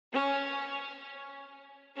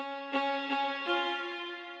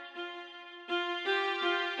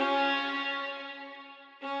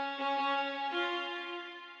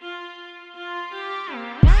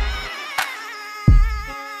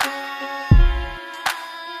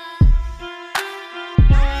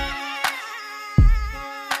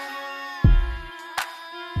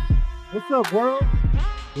What's up, world?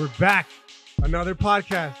 We're back. Another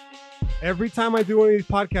podcast. Every time I do one of these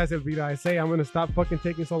podcasts, Elvira, I say I'm going to stop fucking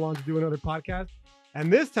taking so long to do another podcast.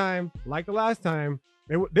 And this time, like the last time,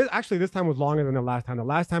 this time was longer than the last time. The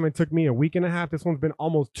last time it took me a week and a half. This one's been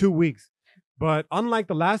almost 2 weeks. But unlike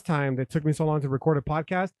the last time that took me so long to record a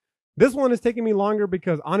podcast, this one is taking me longer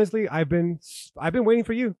because honestly, I've been waiting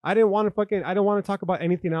for you. I didn't want to talk about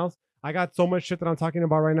anything else. I got so much shit that I'm talking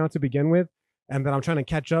about right now to begin with, and that I'm trying to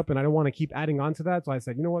catch up, and I don't want to keep adding on to that. So I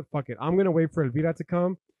said, you know what, fuck it. I'm gonna wait for Elvira to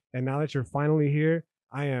come. And now that you're finally here,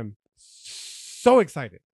 I am so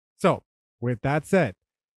excited. So with that said,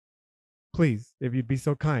 please, if you'd be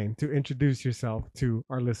so kind to introduce yourself to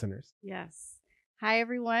our listeners. Yes. Hi,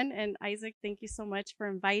 everyone. And Isaac, thank you so much for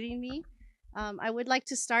inviting me. I would like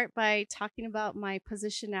to start by talking about my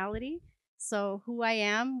positionality. So who I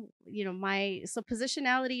am, so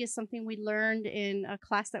positionality is something we learned in a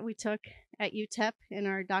class that we took at UTEP in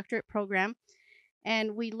our doctorate program.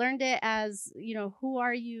 And we learned it as, who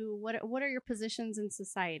are you? What are your positions in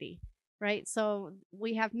society? Right. So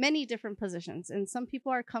we have many different positions, and some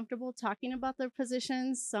people are comfortable talking about their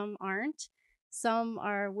positions. Some aren't. Some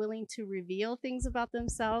are willing to reveal things about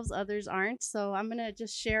themselves. Others aren't. So I'm going to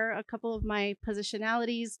just share a couple of my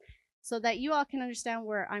positionalities so that you all can understand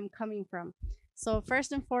where I'm coming from. So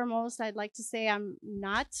first and foremost, I'd like to say I'm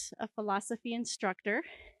not a philosophy instructor.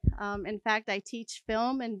 In fact, I teach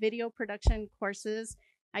film and video production courses.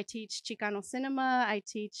 I teach Chicano cinema. I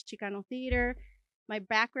teach Chicano theater. My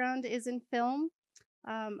background is in film.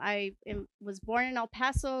 Was born in El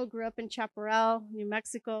Paso, grew up in Chaparral, New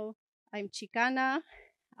Mexico. I'm Chicana.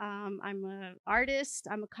 I'm an artist.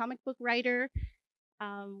 I'm a comic book writer.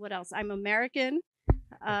 What else? I'm American.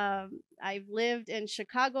 I've lived in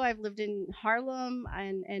Chicago. I've lived in Harlem,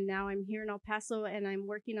 and now I'm here in El Paso, and I'm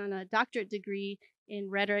working on a doctorate degree in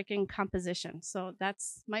rhetoric and composition. So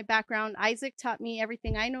that's my background. Isaac taught me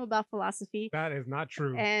everything I know about philosophy. That is not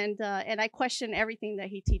true. And I question everything that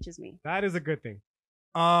he teaches me. That is a good thing.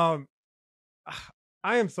 I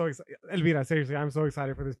am so excited. Elvira, seriously, I'm so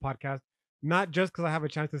excited for this podcast. Not just because I have a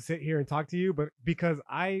chance to sit here and talk to you, but because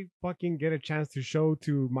I fucking get a chance to show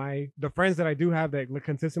to the friends that I do have that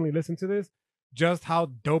consistently listen to this, just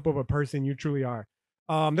how dope of a person you truly are.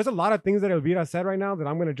 There's a lot of things that Elvira said right now that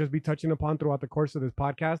I'm going to just be touching upon throughout the course of this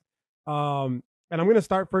podcast. And I'm going to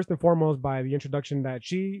start first and foremost by the introduction that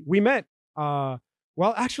we met. Well,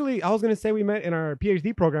 actually, I was going to say we met in our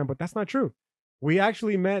PhD program, but that's not true. We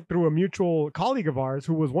actually met through a mutual colleague of ours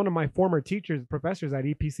who was one of my former professors at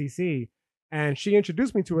EPCC. And she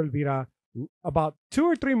introduced me to Elvira about 2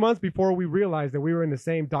 or 3 months before we realized that we were in the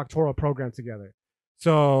same doctoral program together.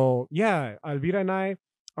 So yeah, Elvira and I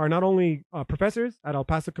are not only professors at El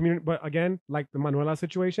Paso Community, but again, like the Manuela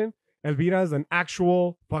situation, Elvira is an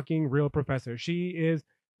actual fucking real professor. She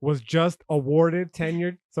was just awarded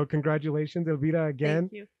tenured. So congratulations, Elvira, again.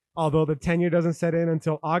 Thank you. Although the tenure doesn't set in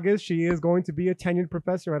until August, she is going to be a tenured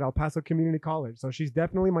professor at El Paso Community College. So she's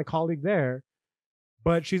definitely my colleague there.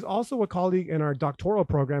 But she's also a colleague in our doctoral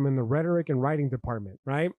program in the rhetoric and writing department,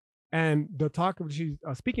 right? And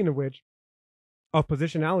speaking of which, of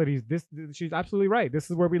positionalities, she's absolutely right. This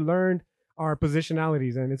is where we learned our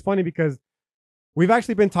positionalities. And it's funny because we've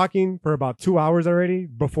actually been talking for about 2 hours already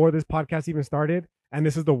before this podcast even started. And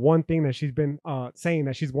this is the one thing that she's been saying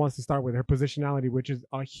that she wants to start with, her positionality, which is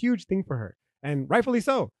a huge thing for her. And rightfully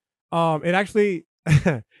so. It actually,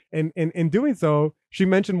 in doing so, she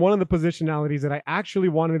mentioned one of the positionalities that I actually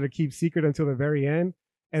wanted to keep secret until the very end.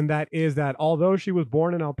 And that is that although she was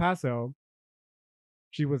born in El Paso,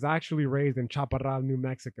 she was actually raised in Chaparral, New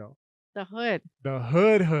Mexico. The hood. The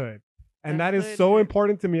hood. And that is so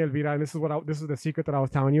important to me, Elvira. And this is the secret that I was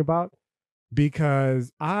telling you about.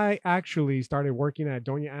 Because I actually started working at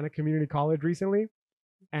Doña Ana Community College recently.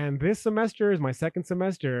 And this semester is my second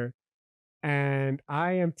semester. And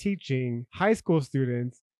I am teaching high school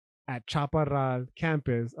students at Chaparral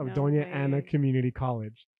campus of Doña Ana Community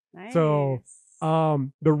College. Nice. So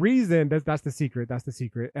the reason that's the secret. That's the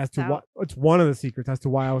secret as to what it's one of the secrets as to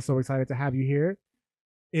why I was so excited to have you here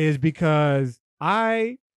is because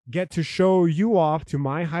I get to show you off to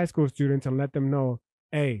my high school students and let them know,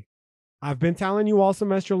 hey, I've been telling you all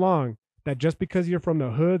semester long that just because you're from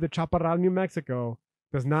the hood of Chaparral, New Mexico,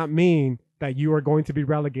 does not mean that you are going to be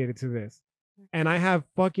relegated to this. And I have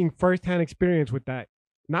fucking firsthand experience with that.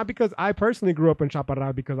 Not because I personally grew up in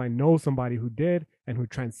Chaparral, because I know somebody who did and who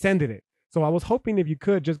transcended it. So I was hoping if you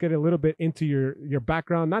could just get a little bit into your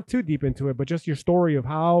background, not too deep into it, but just your story of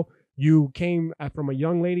how you came from a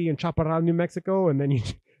young lady in Chaparral, New Mexico, and then you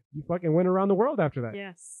fucking went around the world after that.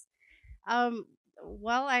 Yes.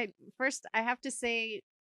 Well, I have to say,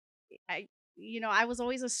 I was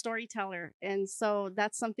always a storyteller. And so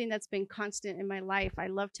that's something that's been constant in my life. I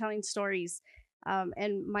love telling stories.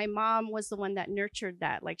 And my mom was the one that nurtured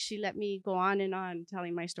that. Like, she let me go on and on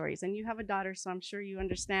telling my stories. And you have a daughter, so I'm sure you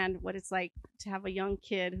understand what it's like to have a young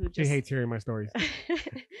kid who She just hates hearing my stories.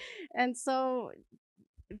 and so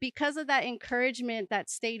because of that encouragement that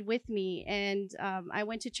stayed with me, and I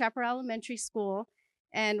went to Chaparral Elementary School.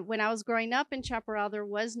 And when I was growing up in Chaparral, there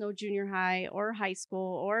was no junior high or high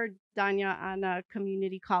school or Danya Ana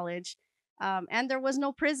Community College. And there was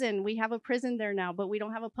no prison. We have a prison there now, but we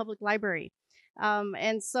don't have a public library.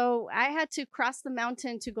 And so I had to cross the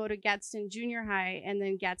mountain to go to Gadsden Junior High and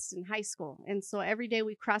then Gadsden High School. And so every day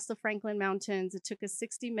we crossed the Franklin Mountains. It took us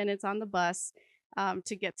 60 minutes on the bus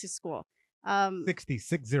to get to school.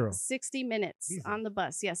 60 minutes Easy. on the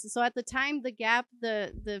bus. Yes. So at the time, the gap,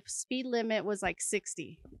 the speed limit was like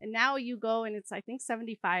 60. And now you go and it's, I think,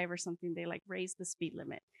 75 or something. They like raised the speed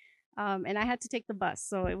limit. And I had to take the bus.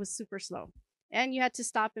 So it was super slow. And you had to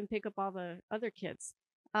stop and pick up all the other kids.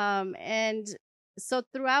 And so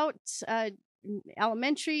throughout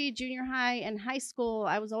elementary, junior high, and high school,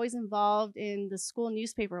 I was always involved in the school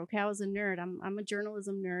newspaper. Okay. I was a nerd. I'm a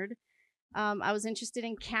journalism nerd. I was interested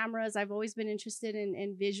in cameras. I've always been interested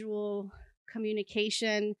in visual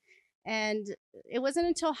communication. And it wasn't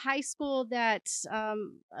until high school that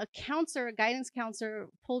a counselor, a guidance counselor,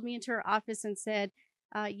 pulled me into her office and said,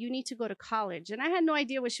 you need to go to college. And I had no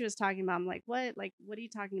idea what she was talking about. I'm like, what? Like, what are you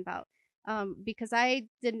talking about? Because I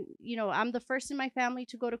didn't, I'm the first in my family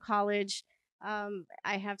to go to college.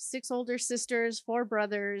 I have 6 older sisters, 4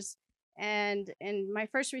 brothers. And my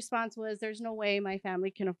first response was, there's no way my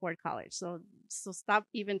family can afford college, so stop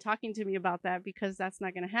even talking to me about that, because that's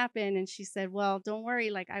not going to happen. And she said, well, don't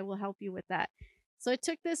worry, like, I will help you with that. So it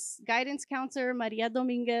took this guidance counselor, Maria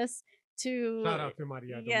Dominguez, to Shout out to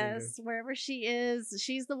Maria yes, Dominguez. wherever she is.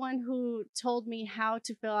 She's the one who told me how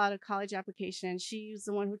to fill out a college application. She's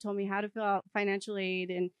the one who told me how to fill out financial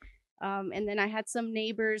aid. And then I had some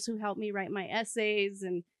neighbors who helped me write my essays.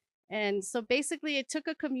 And so basically, it took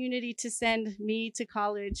a community to send me to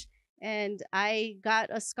college. And I got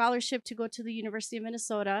a scholarship to go to the University of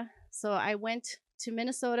Minnesota. So I went to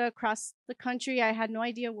Minnesota, across the country. I had no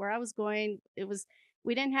idea where I was going.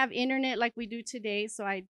 We didn't have internet like we do today, so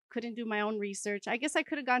I couldn't do my own research. I guess I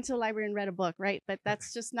could have gone to the library and read a book, right? But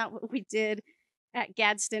that's just not what we did at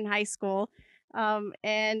Gadsden High School.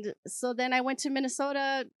 And so then I went to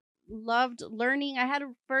Minnesota, loved learning. I had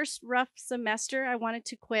a first rough semester. I wanted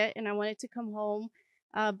to quit and I wanted to come home.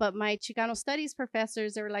 But my Chicano studies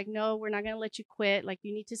professors, they were like, no, we're not going to let you quit. Like,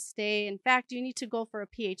 you need to stay. In fact, you need to go for a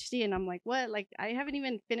PhD. And I'm like, what? Like, I haven't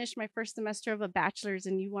even finished my first semester of a bachelor's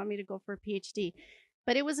and you want me to go for a PhD?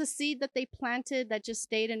 But it was a seed that they planted that just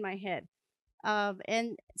stayed in my head.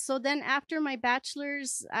 And so then after my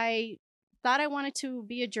bachelor's, I thought I wanted to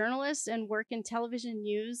be a journalist and work in television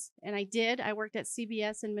news. And I did. I worked at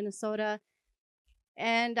CBS in Minnesota.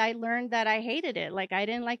 And I learned that I hated it. Like, I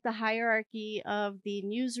didn't like the hierarchy of the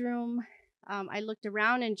newsroom. I looked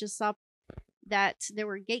around and just saw that there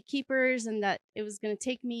were gatekeepers and that it was going to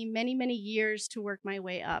take me many, many years to work my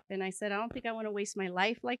way up. And I said, I don't think I want to waste my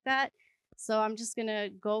life like that. So I'm just going to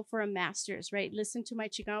go for a master's, right? Listen to my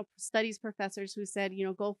Chicano studies professors who said,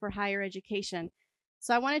 go for higher education.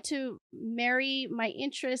 So I wanted to marry my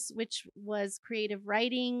interests, which was creative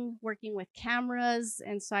writing, working with cameras.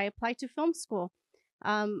 And so I applied to film school.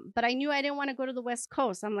 But I knew I didn't want to go to the West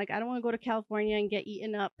Coast. I'm like, I don't want to go to California and get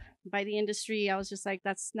eaten up by the industry. I was just like,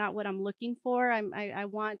 that's not what I'm looking for. I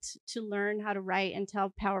want to learn how to write and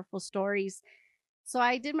tell powerful stories. So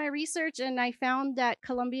I did my research and I found that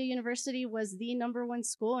Columbia University was the #1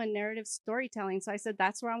 school in narrative storytelling. So I said,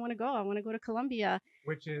 that's where I want to go. I want to go to Columbia,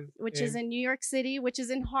 which is in New York City, which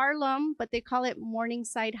is in Harlem, but they call it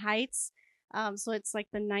Morningside Heights. So it's like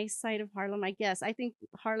the nice side of Harlem, I guess. I think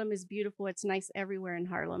Harlem is beautiful. It's nice everywhere in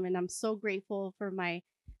Harlem. And I'm so grateful for I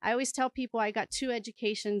always tell people I got 2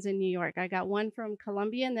 educations in New York. I got one from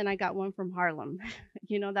Columbia and then I got one from Harlem.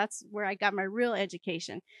 That's where I got my real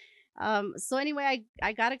education. So anyway,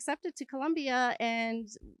 I got accepted to Columbia and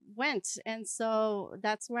went. And so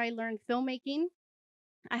that's where I learned filmmaking.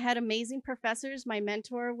 I had amazing professors. My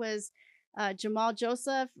mentor was Jamal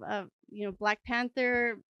Joseph, Black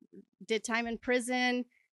Panther, did time in prison,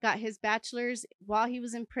 got his bachelor's while he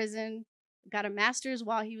was in prison, got a master's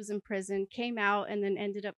while he was in prison, came out, and then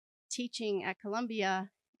ended up teaching at Columbia.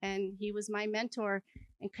 And he was my mentor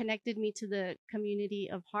and connected me to the community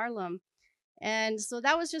of Harlem. And so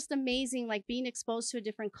that was just amazing, like being exposed to a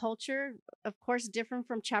different culture, of course, different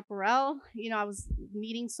from Chaparral. I was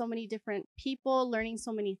meeting so many different people, learning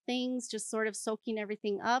so many things, just sort of soaking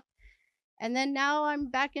everything up. And then now I'm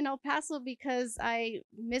back in El Paso because I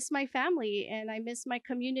miss my family and I miss my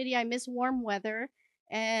community. I miss warm weather,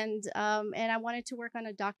 and I wanted to work on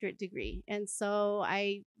a doctorate degree. And so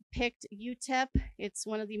I picked UTEP. It's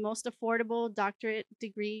one of the most affordable doctorate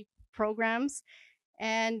degree programs,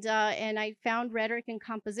 and I found rhetoric and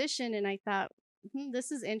composition, and I thought,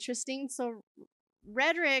 this is interesting. So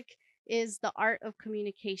rhetoric is the art of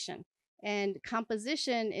communication, and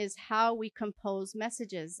composition is how we compose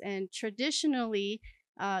messages. And traditionally,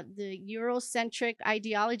 the Eurocentric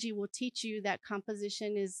ideology will teach you that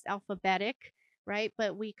composition is alphabetic, right?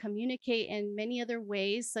 But we communicate in many other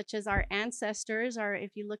ways, such as our ancestors, or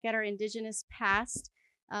if you look at our indigenous past,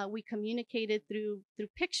 we communicated through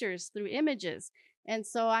pictures, through images. And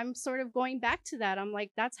so I'm sort of going back to that. I'm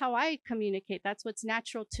like, that's how I communicate. That's what's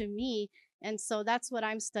natural to me, and so that's what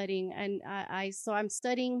I'm studying. And I'm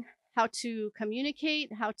studying how to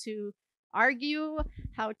communicate, how to argue,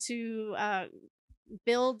 how to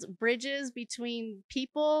build bridges between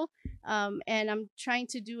people, and I'm trying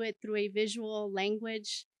to do it through a visual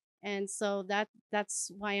language. And so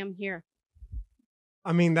that's why I'm here.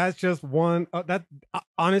 I mean, that's just one. That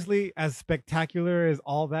honestly, as spectacular as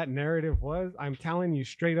all that narrative was, I'm telling you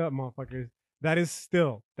straight up, motherfuckers, that is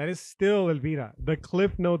still Elvira, the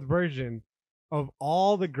Cliff Notes version of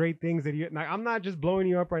all the great things that you. Now, I'm not just blowing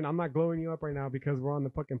you up right now. I'm not glowing you up right now because we're on the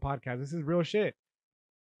fucking podcast. This is real shit.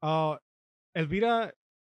 Uh, Elvira,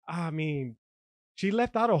 I mean, she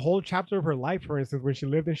left out a whole chapter of her life, for instance, when she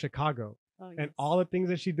lived in Chicago, Oh, and yes. all the things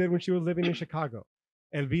that she did when she was living in Chicago.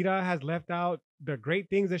 Elvira has left out the great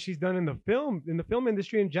things that she's done in the film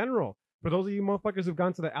industry in general. For those of you motherfuckers who've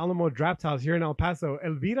gone to the Alamo Draft House here in El Paso,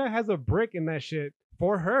 Elvira has a brick in that shit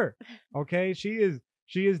for her. Okay, she is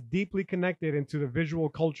deeply connected into the visual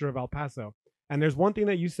culture of El Paso. And there's one thing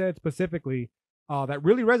that you said specifically that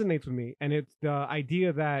really resonates with me, and it's the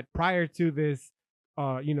idea that prior to this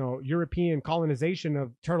European colonization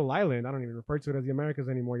of Turtle Island. I don't even refer to it as the Americas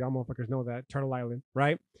anymore. Y'all motherfuckers know that. Turtle Island,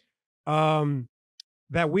 right? Um,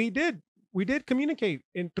 that we did communicate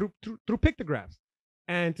through pictographs.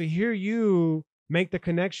 And to hear you make the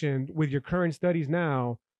connection with your current studies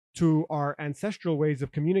now to our ancestral ways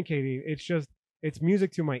of communicating, it's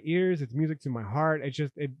music to my ears, it's music to my heart.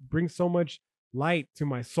 It brings so much light to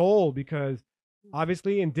my soul because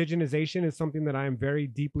obviously indigenization is something that I am very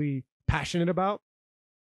deeply passionate about.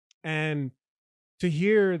 And to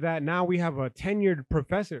hear that now we have a tenured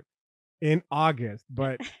professor in August,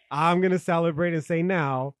 but I'm going to celebrate and say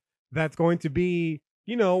now that's going to be,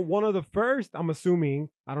 one of the first, I'm assuming,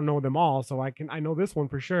 I don't know them all, so I know this one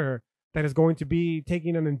for sure, that is going to be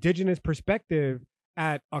taking an indigenous perspective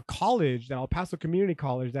at a college, that El Paso Community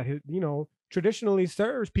College that, traditionally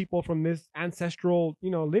serves people from this ancestral,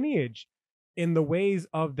 lineage in the ways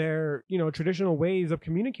of their, traditional ways of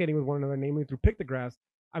communicating with one another, namely through pictographs.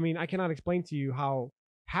 I mean, I cannot explain to you how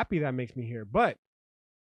happy that makes me here, but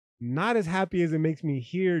not as happy as it makes me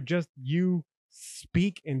hear just you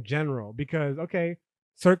speak in general. Because, okay,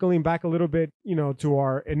 circling back a little bit, to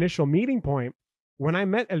our initial meeting point, when I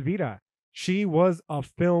met Elvira, she was a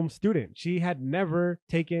film student. She had never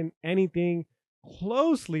taken anything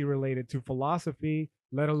closely related to philosophy,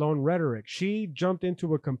 let alone rhetoric. She jumped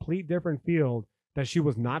into a complete different field that she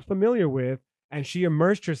was not familiar with, and she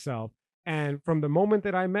immersed herself. And from the moment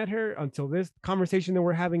that I met her until this conversation that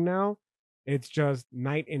we're having now, it's just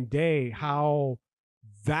night and day how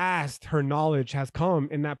vast her knowledge has come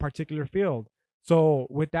in that particular field. So,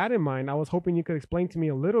 with that in mind, I was hoping you could explain to me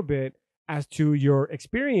a little bit as to your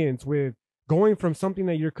experience with going from something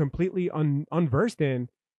that you're completely unversed in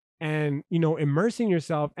and, immersing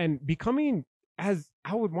yourself and becoming, as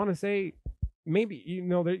I would want to say, maybe,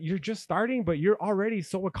 that you're just starting, but you're already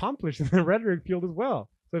so accomplished in the rhetoric field as well.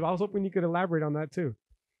 So, I was hoping you could elaborate on that too.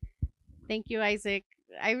 Thank you, Isaac.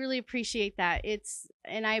 I really appreciate that.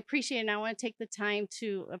 And I appreciate, and I want to take the time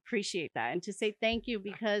to appreciate that and to say thank you,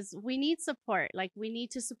 because we need support. Like, we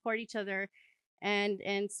need to support each other.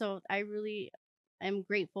 And so I really am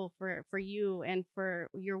grateful for you and for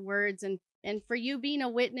your words, and for you being a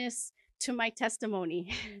witness to my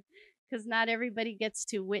testimony, because not everybody gets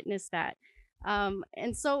to witness that.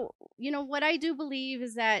 And so, what I do believe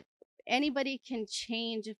is that anybody can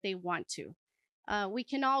change if they want to. We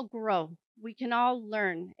can all grow, we can all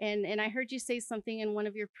learn. And I heard you say something in one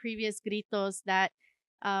of your previous gritos that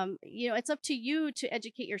it's up to you to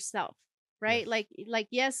educate yourself, right? Yes. Like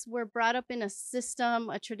yes, we're brought up in a system,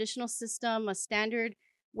 a traditional system, a standard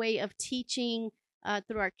way of teaching,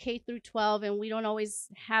 through our K through 12, and we don't always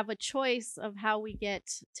have a choice of how we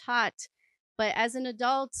get taught. But as an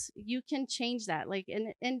adult, you can change that. Like,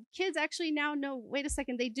 and kids actually now know, wait a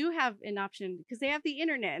second, they do have an option because they have the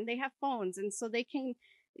internet and they have phones, and so they can,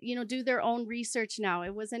 do their own research now.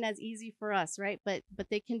 It wasn't as easy for us, right? But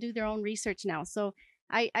they can do their own research now. So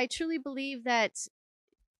I truly believe that,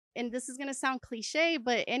 and this is going to sound cliche,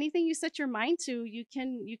 but anything you set your mind to, you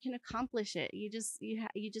can accomplish it. You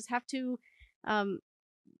just have to um,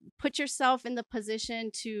 put yourself in the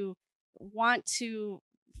position to want to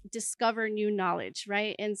discover new knowledge,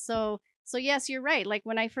 right? And so yes, you're right. Like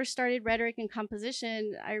when I first started rhetoric and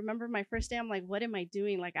composition, I remember my first day, I'm like, what am I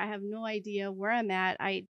doing? Like, I have no idea where I'm at.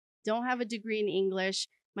 I don't have a degree in English.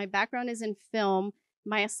 My background is in film.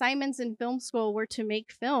 My assignments in film school were to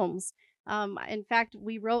make films. In fact,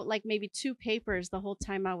 we wrote like maybe 2 papers the whole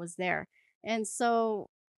time I was there. And so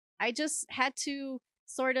I just had to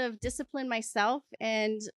sort of discipline myself,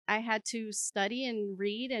 and I had to study and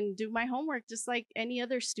read and do my homework just like any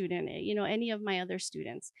other student, any of my other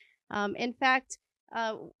students. In fact,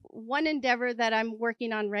 one endeavor that I'm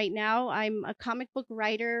working on right now, I'm a comic book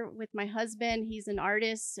writer with my husband. He's an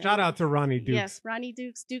artist. Shout out to Ronnie Dukes. Yes, Ronnie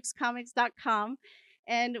Dukes, dukescomics.com.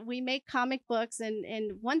 And we make comic books. And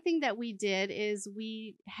one thing that we did is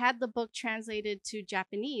we had the book translated to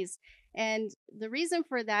Japanese. And the reason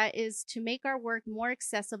for that is to make our work more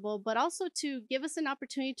accessible, but also to give us an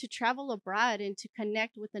opportunity to travel abroad and to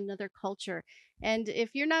connect with another culture. And if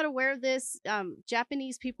you're not aware of this,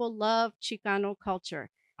 Japanese people love Chicano culture.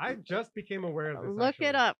 I just became aware of this. Look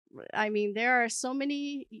it up. I mean, there are so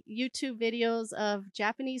many YouTube videos of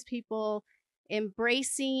Japanese people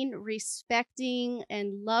embracing, respecting,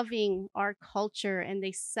 and loving our culture, and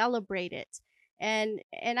they celebrate it. And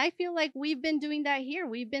I feel like we've been doing that here.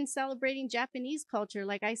 We've been celebrating Japanese culture.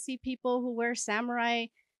 Like, I see people who wear samurai,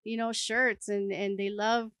 shirts, and they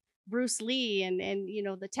love Bruce Lee, and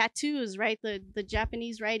the tattoos, right? The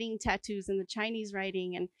Japanese writing tattoos and the Chinese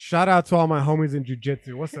writing. And shout out to all my homies in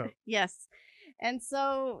jiu-jitsu. What's up? Yes. And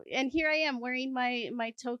here I am wearing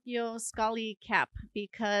my Tokyo Scali cap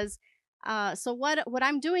because so what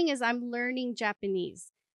I'm doing is I'm learning Japanese.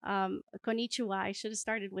 Konnichiwa. I should have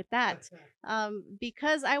started with that.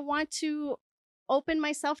 Because I want to open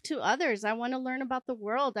myself to others. I want to learn about the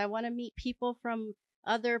world. I want to meet people from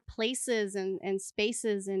other places and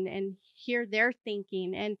spaces and hear their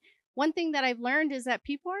thinking. And one thing that I've learned is that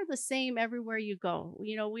people are the same everywhere you go.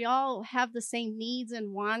 We all have the same needs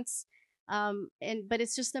and wants. But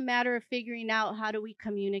it's just a matter of figuring out, how do we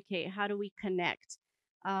communicate? How do we connect?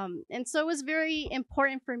 And so it was very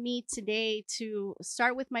important for me today to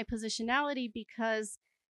start with my positionality, because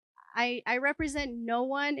I represent no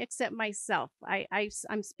one except myself.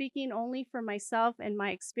 I'm speaking only for myself and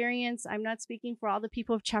my experience. I'm not speaking for all the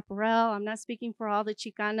people of Chaparral. I'm not speaking for all the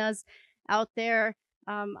Chicanas out there.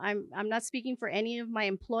 I'm not speaking for any of my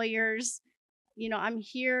employers. I'm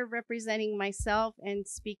here representing myself and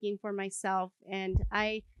speaking for myself. And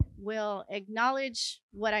I will acknowledge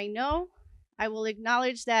what I know. I will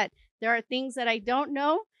acknowledge that there are things that I don't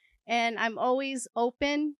know, and I'm always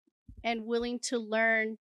open and willing to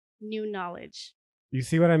learn new knowledge. You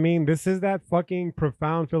see what I mean? This is that fucking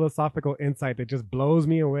profound philosophical insight that just blows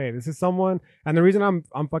me away. This is someone, and the reason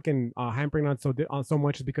I'm fucking hampering on so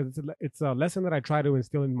much is because it's a lesson that I try to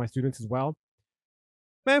instill in my students as well.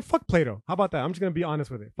 Man, fuck Plato. How about that? I'm just gonna be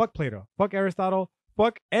honest with it. Fuck Plato. Fuck Aristotle.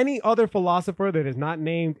 Fuck any other philosopher that is not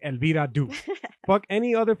named Elvira Dukes. Fuck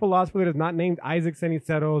any other philosopher that is not named Isaac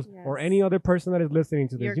Ceniceros, yes, or any other person that is listening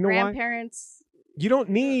to this. Your grandparents. Why? You don't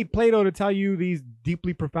need Plato to tell you these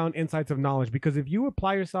deeply profound insights of knowledge, because if you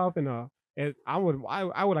apply yourself in I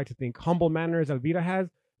would like to think, humble manner as Elvira has,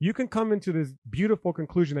 you can come into this beautiful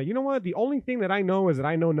conclusion that, you know what, the only thing that I know is that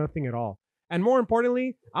I know nothing at all. And more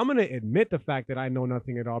importantly, I'm going to admit the fact that I know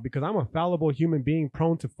nothing at all, because I'm a fallible human being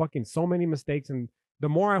prone to fucking so many mistakes. And the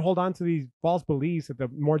more I hold on to these false beliefs, the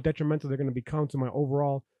more detrimental they're going to become to my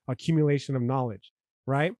overall accumulation of knowledge,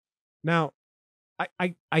 right? Now,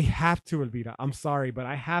 I have to, Elvira, I'm sorry, but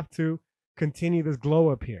I have to continue this glow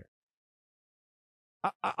up here.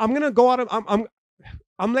 I'm going to go out of,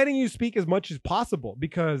 I'm letting you speak as much as possible,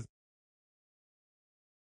 because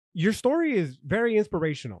your story is very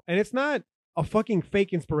inspirational, and it's not a fucking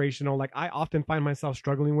fake inspirational like I often find myself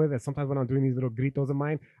struggling with. And sometimes when I'm doing these little gritos of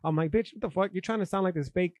mine, I'm like, bitch, what the fuck? You're trying to sound like this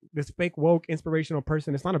fake woke inspirational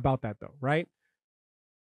person. It's not about that though, right?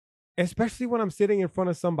 Especially when I'm sitting in front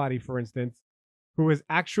of somebody, for instance, who has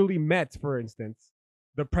actually met, for instance,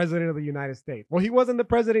 the president of the United States. Well, he wasn't the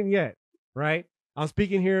president yet, right? I'm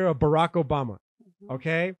speaking here of Barack Obama.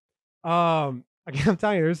 Okay. Again, I'm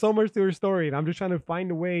telling you, there's so much to her story, and I'm just trying to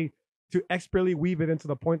find a way to expertly weave it into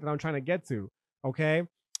the point that I'm trying to get to. Okay.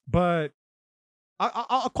 But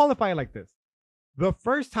I'll qualify it like this. the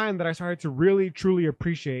first time that I started to really truly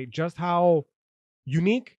appreciate just how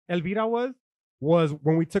unique Elvira was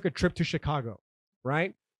when we took a trip to Chicago,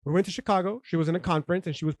 right? We went to Chicago. She was in a conference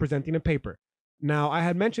and she was presenting a paper. Now, I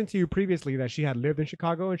had mentioned to you previously that she had lived in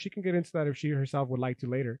Chicago, and she can get into that if she herself would like to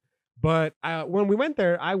later. But when we went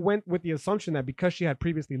there, I went with the assumption that because she had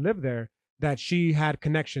previously lived there, that she had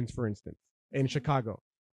connections, for instance, in Chicago.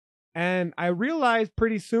 And I realized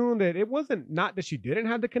pretty soon that it wasn't not that she didn't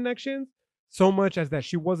have the connections so much as that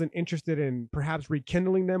she wasn't interested in perhaps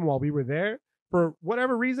rekindling them while we were there for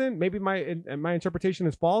whatever reason. Maybe my interpretation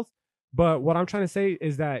is false, but what I'm trying to say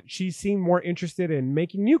is that she seemed more interested in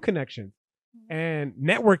making new connections and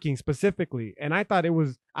networking specifically. And I thought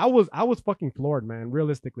I was fucking floored, man,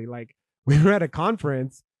 realistically. Like, we were at a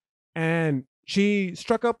conference and she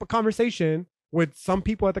struck up a conversation with some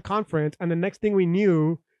people at the conference, and the next thing we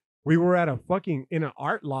knew, we were at a fucking in an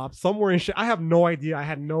art loft somewhere in. I have no idea. I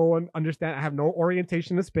had no understand. I have no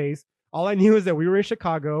orientation of space. All I knew is that we were in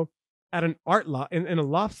Chicago at an art loft in a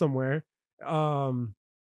loft somewhere.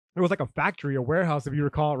 It was like a factory, a warehouse, if you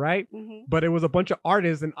recall, right? Mm-hmm. But it was a bunch of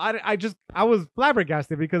artists, and I was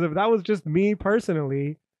flabbergasted because if that was just me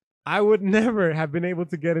personally, I would never have been able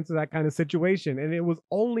to get into that kind of situation, and it was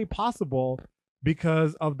only possible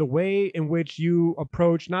because of the way in which you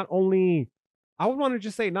approach not only, I would want to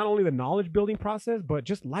just say, not only the knowledge building process, but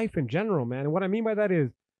just life in general, man. And what I mean by that is,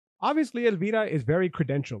 obviously, Elvira is very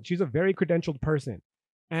credentialed. She's a very credentialed person,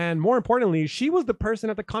 and more importantly, she was the person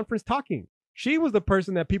at the conference talking. She was the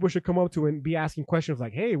person that people should come up to and be asking questions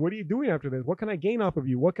like, hey, what are you doing after this? What can I gain off of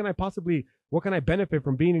you? What can I benefit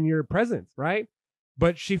from being in your presence? Right.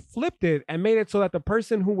 But she flipped it and made it so that the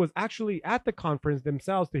person who was actually at the conference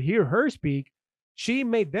themselves to hear her speak, she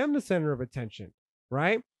made them the center of attention.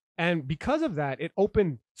 Right. And because of that, it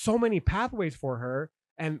opened so many pathways for her.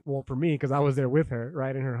 And well, for me, because I was there with her,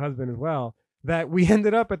 right. And her husband as well, that we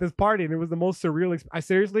ended up at this party, and it was the most surreal. I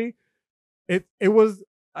seriously, it was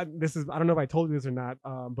this is, I don't know if I told you this or not,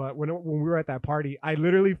 but when we were at that party, I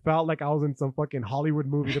literally felt like I was in some fucking Hollywood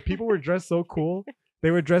movie. The people were dressed so cool,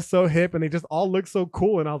 they were dressed so hip, and they just all looked so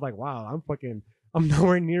cool. And I was like, wow, I'm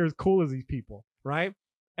nowhere near as cool as these people, right?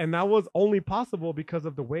 And that was only possible because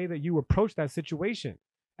of the way that you approach that situation.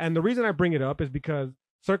 And the reason I bring it up is because,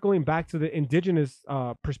 circling back to the indigenous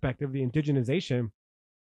perspective, the indigenization,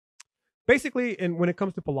 basically, and when it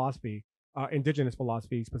comes to philosophy, indigenous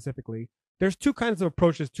philosophy specifically, there's two kinds of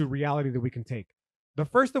approaches to reality that we can take. The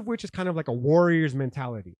first of which is kind of like a warrior's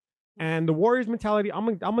mentality. And the warrior's mentality,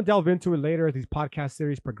 I'm gonna delve into it later as these podcast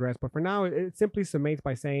series progress. But for now, it simply summates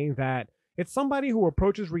by saying that it's somebody who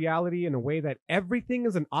approaches reality in a way that everything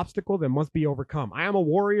is an obstacle that must be overcome. I am a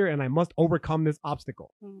warrior and I must overcome this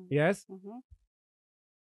obstacle. Mm-hmm. Yes? Mm-hmm.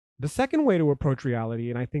 The second way to approach reality,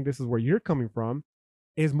 and I think this is where you're coming from,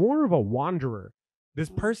 is more of a wanderer. This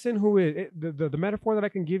person who is the metaphor that I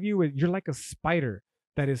can give you is, you're like a spider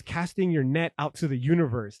that is casting your net out to the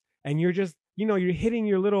universe, and you're just, you're hitting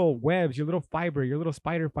your little webs, your little fiber, your little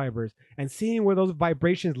spider fibers, and seeing where those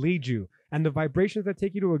vibrations lead you. And the vibrations that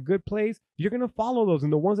take you to a good place, you're gonna follow those,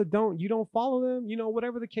 and the ones that don't, you don't follow them.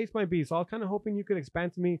 Whatever the case might be. So I was kind of hoping you could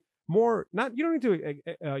expand to me more. Not, you don't need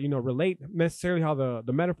to relate necessarily how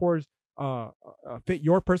the metaphors fit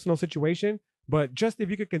your personal situation, but just if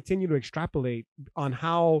you could continue to extrapolate on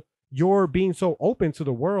how your being so open to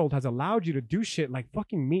the world has allowed you to do shit like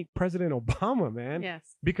fucking meet President Obama, man.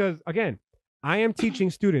 Yes. Because again, I am teaching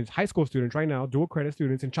students, high school students right now, dual credit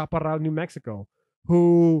students in Chaparral, New Mexico,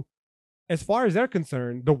 who, as far as they're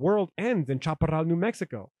concerned, the world ends in Chaparral, New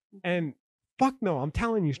Mexico. And fuck no, I'm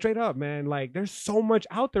telling you straight up, man, like, there's so much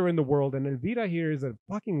out there in the world, and Elvira here is a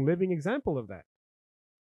fucking living example of that.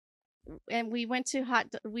 And we went to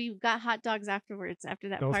we got hot dogs afterwards, after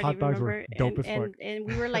that Those party, hot dogs remember? were dope as fuck. And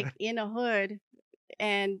we were like in a hood,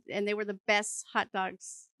 and they were the best hot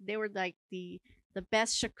dogs. They were like the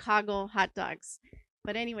best Chicago hot dogs.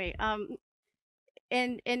 But anyway,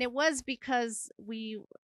 and it was because we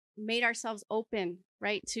made ourselves open,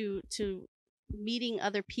 right, to meeting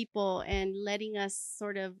other people and letting us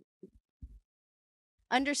sort of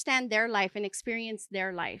understand their life and experience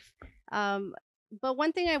their life. But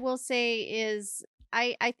one thing I will say is,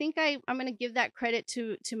 I think I'm going to give that credit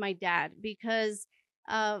to my dad, because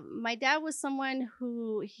my dad was someone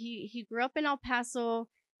who he grew up in El Paso,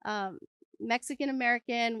 Mexican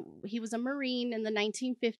American. He was a Marine in the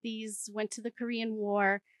 1950s, went to the Korean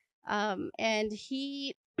War, and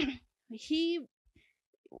he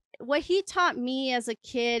what he taught me as a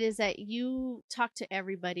kid is that you talk to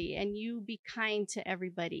everybody and you be kind to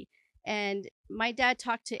everybody. And my dad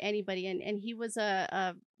talked to anybody, and he was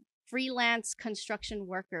a freelance construction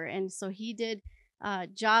worker. And so he did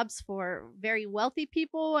jobs for very wealthy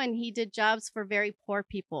people, and he did jobs for very poor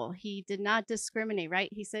people. He did not discriminate, right?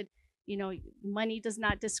 He said, money does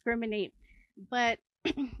not discriminate. But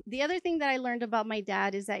the other thing that I learned about my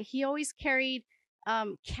dad is that he always carried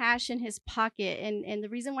cash in his pocket. And the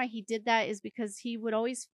reason why he did that is because he would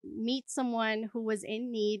always meet someone who was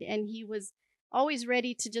in need, and he was always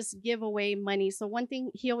ready to just give away money. So one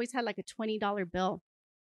thing, he always had like a $20 bill,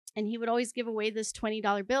 and he would always give away this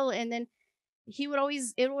 $20 bill. And then it would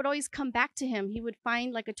always come back to him. He would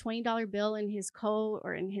find like a $20 bill in his coat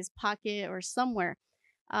or in his pocket or somewhere.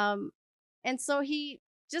 Um, and so he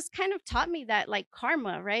just kind of taught me that, like,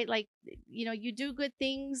 karma, right? Like, you do good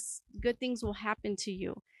things will happen to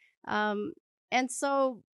you. Um, and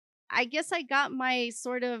so I guess I got my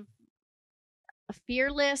sort of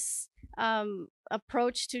fearless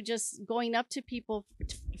approach to just going up to people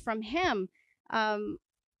from him. Um,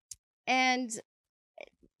 and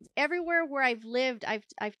everywhere where I've lived,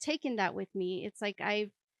 I've taken that with me. It's like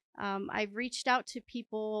I've reached out to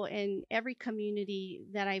people in every community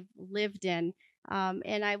that I've lived in,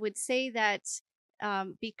 and I would say that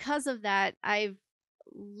because of that,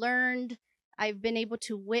 learned, I've been able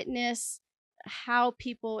to witness how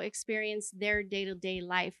people experience their day to day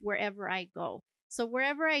life wherever I go. So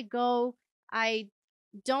wherever I go, I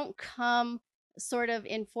don't come sort of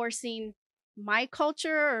enforcing my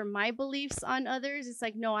culture or my beliefs on others. It's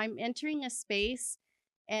like, no, I'm entering a space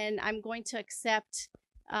and I'm going to accept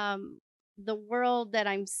um, the world that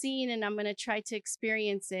I'm seeing, and I'm going to try to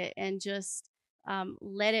experience it and just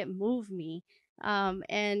let it move me.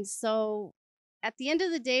 And so at the end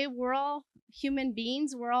of the day, we're all human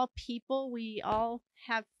beings, we're all people, we all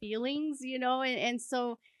have feelings, and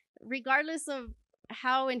so regardless of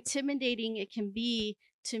how intimidating it can be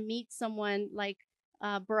to meet someone like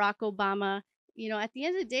Barack Obama, at the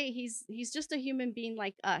end of the day, he's just a human being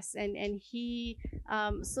like us, and he.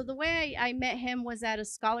 So the way I met him was at a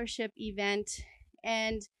scholarship event,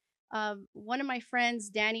 and one of my friends,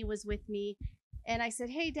 Danny, was with me, and I said,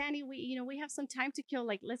 "Hey, Danny, we have some time to kill.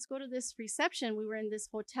 Like, let's go to this reception." We were in this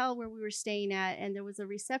hotel where we were staying at, and there was a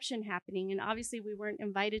reception happening, and obviously we weren't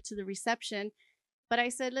invited to the reception. But I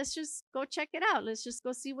said, let's just go check it out. Let's just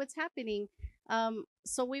go see what's happening.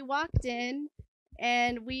 So we walked in,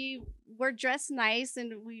 and we were dressed nice,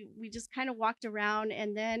 and we just kind of walked around,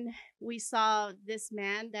 and then we saw this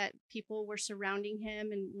man that people were surrounding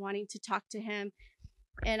him and wanting to talk to him.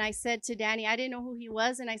 And I said to Danny, I didn't know who he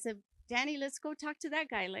was, and I said, Danny, let's go talk to that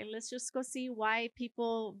guy. Like, let's just go see why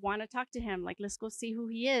people want to talk to him. Like, let's go see who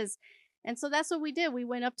he is. And so that's what we did. We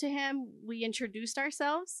went up to him, we introduced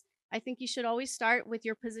ourselves. I think you should always start with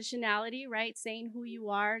your positionality, right? Saying who you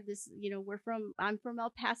are. I'm from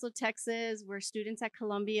El Paso, Texas. We're students at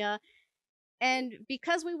Columbia. And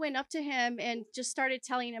because we went up to him and just started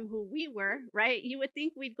telling him who we were, right? You would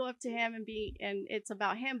think we'd go up to him and it's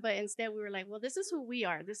about him. But instead we were like, well, this is who we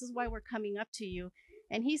are. This is why we're coming up to you.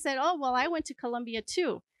 And he said, oh, well, I went to Columbia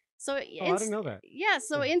too. So Oh, I didn't know that. yeah,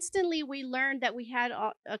 so Yeah. instantly we learned that we had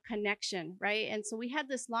a connection, right? And so we had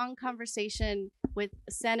this long conversation with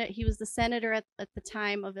Senate. He was the senator at the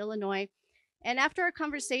time of Illinois. And after our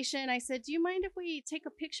conversation, I said, do you mind if we take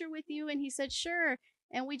a picture with you? And he said, sure.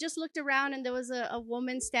 And we just looked around, and there was a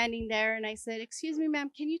woman standing there. And I said, excuse me,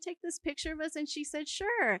 ma'am, can you take this picture of us? And she said,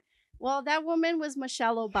 sure. Well, that woman was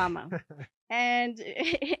Michelle Obama. and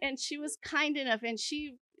and she was kind enough, and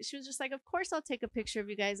she was just like, of course I'll take a picture of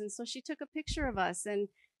you guys. And so she took a picture of us, and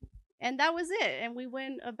that was it. And we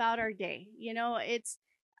went about our day. It's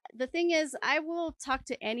the thing is, I will talk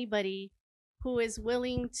to anybody who is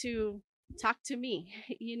willing to talk to me,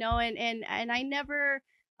 and I never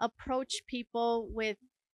approach people with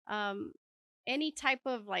um any type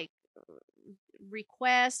of like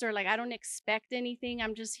request, or like I don't expect anything.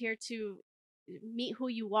 I'm just here to meet who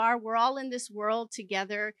you are. We're all in this world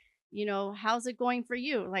together. How's it going for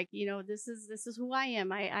you? Like, this is who I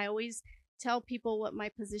am. I always tell people what my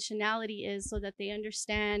positionality is so that they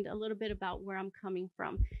understand a little bit about where I'm coming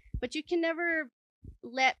from. But you can never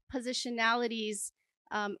let positionalities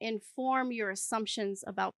inform your assumptions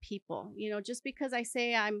about people. Just because I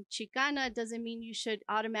say I'm Chicana doesn't mean you should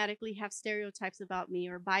automatically have stereotypes about me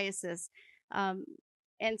or biases. Um,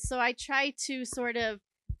 and so I try to sort of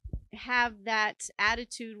have that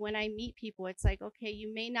attitude when I meet people. It's like, okay,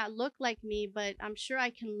 you may not look like me, but I'm sure I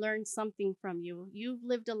can learn something from you. You've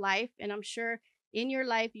lived a life, and I'm sure in your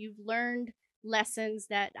life you've learned lessons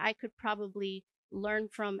that I could probably learn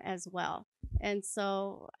from as well. And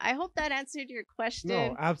so I hope that answered your No,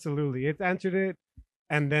 question. absolutely. It's answered it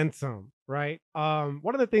and then some, right?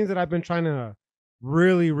 One of the things that I've been trying to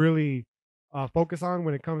really, really focus on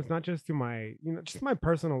when it comes not just to my, just my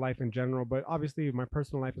personal life in general, but obviously my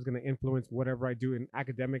personal life is going to influence whatever I do in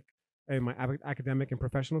my academic and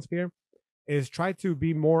professional sphere, is try to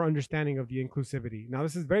be more understanding of the inclusivity. Now,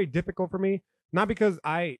 this is very difficult for me, not because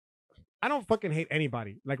I don't fucking hate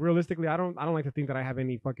anybody. Like realistically, I don't like to think that I have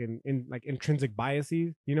any fucking like intrinsic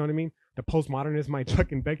biases. You know what I mean? The postmodernist might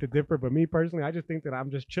fucking beg to differ, but me personally, I just think that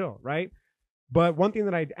I'm just chill, right? But one thing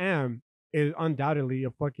that I am is undoubtedly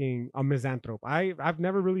a misanthrope. I've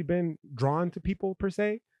never really been drawn to people per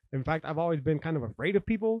se. In fact, I've always been kind of afraid of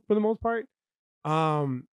people for the most part.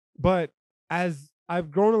 Um, but as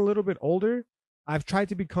I've grown a little bit older, I've tried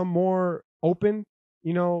to become more open,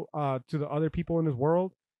 to the other people in this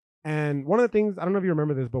world. And one of the things, I don't know if you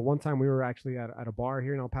remember this, but one time we were actually at a bar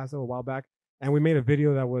here in El Paso a while back, and we made a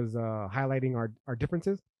video that was highlighting our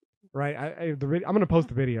differences. Right? I'm gonna post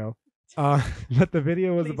the video. But the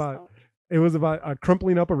video was Please about don't. it was about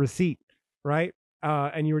crumpling up a receipt, right?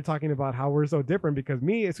 And you were talking about how we're so different because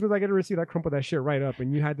me, as soon as I get a receipt, I crumple that shit right up,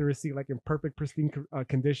 and you had the receipt like in perfect pristine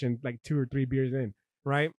condition, like 2 or 3 beers in,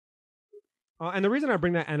 right? And the reason I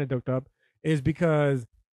bring that anecdote up is because,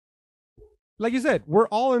 like you said, we're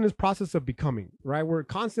all in this process of becoming, right? We're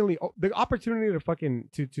constantly the opportunity to fucking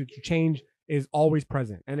to change is always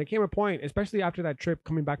present, and it came a point, especially after that trip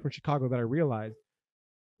coming back from Chicago, that I realized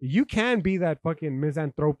you can be that fucking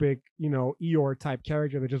misanthropic, Eeyore type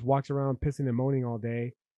character that just walks around pissing and moaning all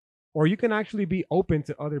day, or you can actually be open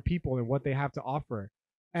to other people and what they have to offer.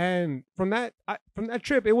 And from that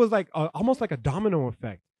trip, it was like almost like a domino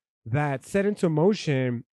effect that set into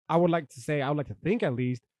motion. I would like to think at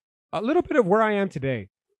least a little bit of where I am today,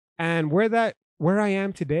 and where I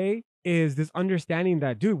am today is this understanding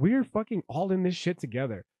that, dude, we're fucking all in this shit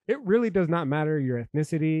together. It really does not matter your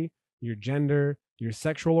ethnicity, your gender, your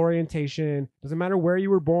sexual orientation. Doesn't matter where you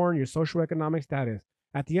were born, your socioeconomic status.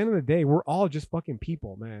 At the end of the day, we're all just fucking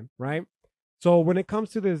people, man, right? So when it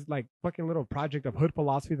comes to this like fucking little project of hood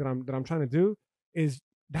philosophy that I'm trying to do, is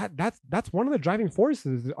that's one of the driving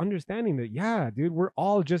forces, is understanding that, yeah, dude, we're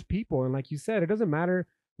all just people. And like you said, it doesn't matter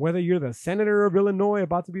whether you're the senator of Illinois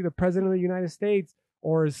about to be the president of the United States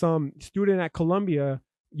or some student at Columbia,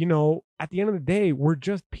 at the end of the day, we're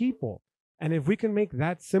just people. And if we can make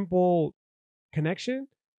that simple connection,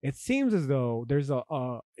 it seems as though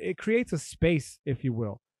it creates a space, if you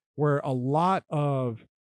will, where a lot of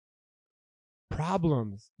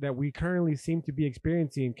problems that we currently seem to be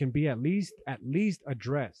experiencing can be at least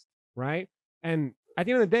addressed, right? And at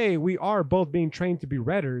the end of the day, we are both being trained to be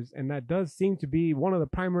redders, and that does seem to be one of the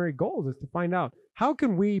primary goals, is to find out how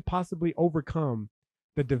can we possibly overcome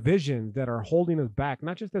the divisions that are holding us back,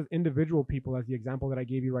 not just as individual people, as the example that I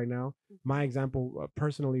gave you right now. My example,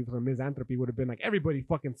 personally, for misanthropy would have been like, everybody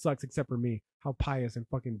fucking sucks except for me. How pious and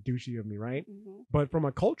fucking douchey of me, right? Mm-hmm. But from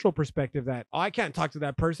a cultural perspective, that, oh, I can't talk to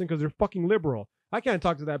that person because they're fucking liberal. I can't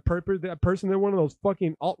talk to that person. They're one of those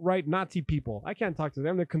fucking alt right Nazi people. I can't talk to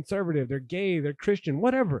them. They're conservative. They're gay. They're Christian.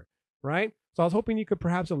 Whatever, right? So I was hoping you could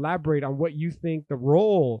perhaps elaborate on what you think the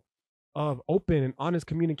role of open and honest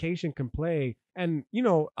communication can play, and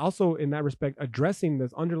also in that respect, addressing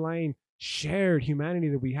this underlying shared humanity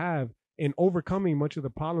that we have in overcoming much of the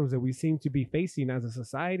problems that we seem to be facing as a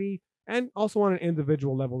society, and also on an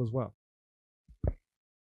individual level as well.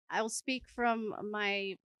 I'll speak from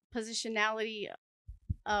my positionality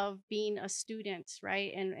of being a student,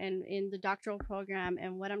 right? And in the doctoral program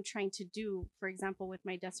and what I'm trying to do, for example, with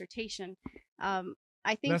my dissertation. Um,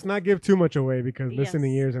 I think, Let's not give too much away because yes,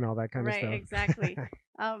 listening ears and all that kind of right, stuff. exactly.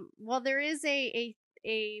 Well, there is a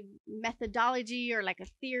methodology or like a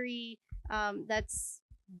theory that's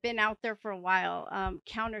been out there for a while,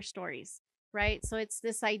 counter stories, right? So it's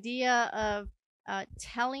this idea of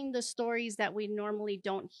telling the stories that we normally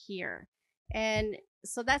don't hear. And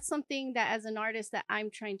so that's something that, as an artist, that I'm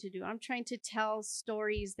trying to do. I'm trying to tell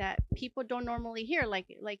stories that people don't normally hear. Like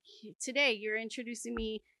today, you're introducing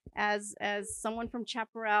me as someone from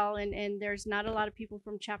Chaparral, and there's not a lot of people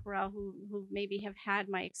from Chaparral who maybe have had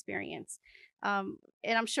my experience, and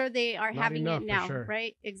I'm sure they are Not having it enough, for now, sure.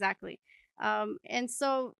 right? Exactly. And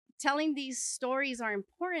so telling these stories are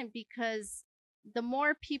important because the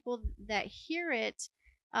more people that hear it,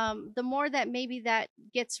 the more that maybe that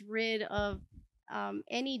gets rid of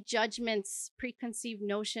any judgments, preconceived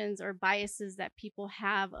notions, or biases that people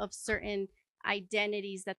have of certain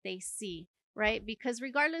identities that they see, right? Because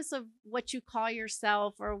regardless of what you call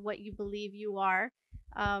yourself or what you believe you are,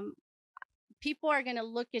 um, people are going to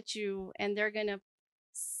look at you and they're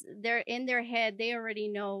in their head, they already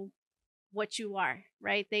know what you are,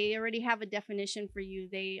 right? They already have a definition for you.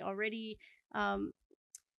 They already, um,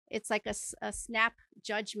 it's like a snap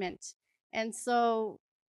judgment. And so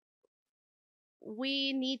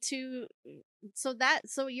we need to,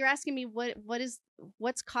 so you're asking me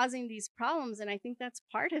what's causing these problems, and I think that's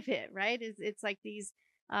part of it, right? Is it's like these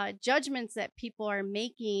judgments that people are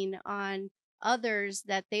making on others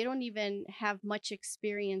that they don't even have much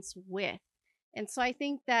experience with. And so I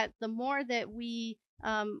think that the more that we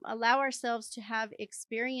allow ourselves to have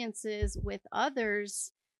experiences with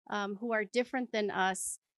others who are different than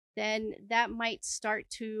us, then that might start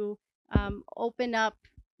to open up,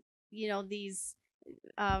 these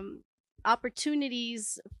um,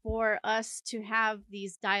 opportunities for us to have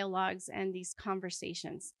these dialogues and these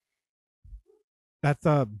conversations. That's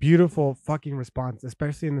a beautiful fucking response,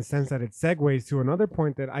 especially in the sense that it segues to another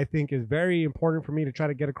point that I think is very important for me to try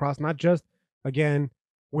to get across, not just, again,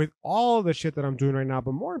 with all the shit that I'm doing right now,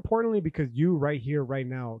 but more importantly, because you right here, right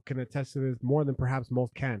now, can attest to this more than perhaps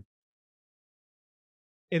most can.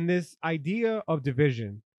 In this idea of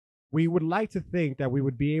division, we would like to think that we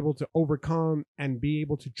would be able to overcome and be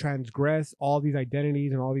able to transgress all these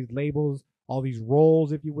identities and all these labels, all these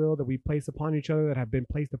roles, if you will, that we place upon each other that have been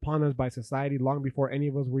placed upon us by society long before any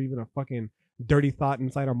of us were even a fucking dirty thought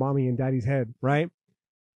inside our mommy and daddy's head, right?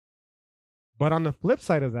 But on the flip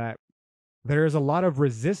side of that, there is a lot of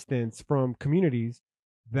resistance from communities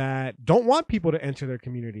that don't want people to enter their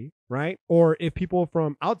community, right? Or if people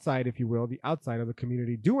from outside, if you will, the outside of the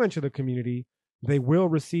community do enter the community, they will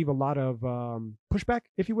receive a lot of pushback,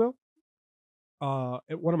 if you will.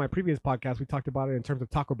 At one of my previous podcasts, we talked about it in terms of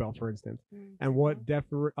Taco Bell, for instance, and what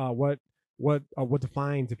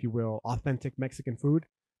defines, if you will, authentic Mexican food,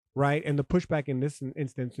 right? And the pushback in this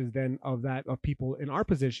instance is then of people in our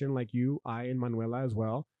position, like you, I, and Manuela as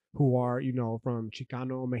well, who are from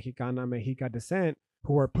Chicano, Mexicana, Mexica descent,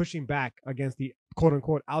 who are pushing back against the quote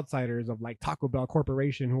unquote outsiders of like Taco Bell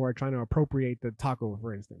Corporation who are trying to appropriate the taco,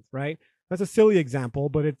 for instance, right? That's a silly example,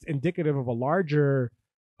 but it's indicative of a larger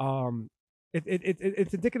um,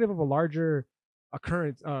 it's indicative of a larger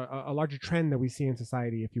occurrence, a larger trend that we see in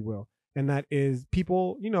society, if you will, and that is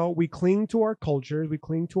people. We cling to our cultures, we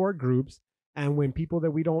cling to our groups, and when people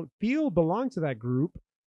that we don't feel belong to that group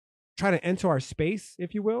try to enter our space,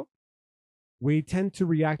 if you will, we tend to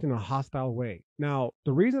react in a hostile way. Now,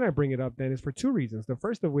 the reason I bring it up then is for two reasons. The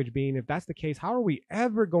first of which being, if that's the case, how are we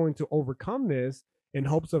ever going to overcome this in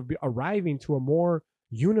hopes of arriving to a more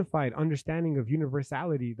unified understanding of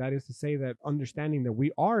universality? That is to say, that understanding that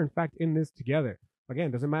we are, in fact, in this together.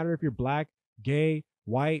 Again, doesn't matter if you're black, gay,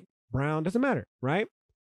 white, brown, doesn't matter, right?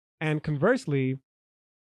 And conversely,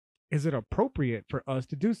 is it appropriate for us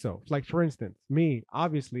to do so? Like, for instance, me,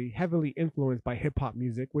 obviously heavily influenced by hip hop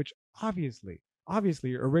music, which obviously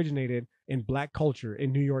originated in black culture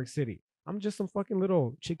in New York City. I'm just some fucking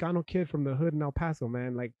little Chicano kid from the hood in El Paso,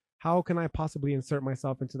 man. Like, how can I possibly insert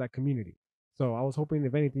myself into that community? So I was hoping,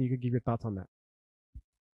 if anything, you could give your thoughts on that.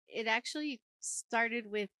 It actually started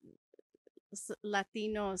with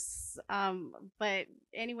Latinos, but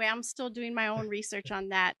anyway, I'm still doing my own research on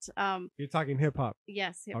that. You're talking hip hop.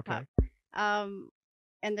 Yes, hip Okay. hop.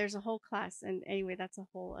 And there's a whole class, and anyway, that's a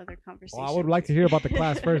whole other conversation. Well, I would like to hear about the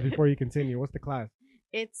class first before you continue. What's the class?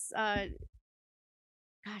 It's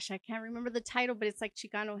gosh, I can't remember the title, but it's like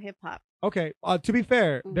Chicano hip hop. Okay. To be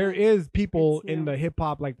fair, there is people It's in new. the hip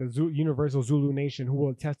hop, like the Universal Zulu Nation, who will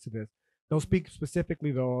attest to this. They'll speak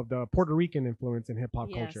specifically though of the Puerto Rican influence in hip hop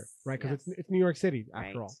culture, right? Because it's New York City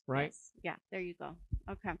after all, right? Yes. Yeah, there you go.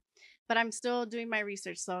 Okay, but I'm still doing my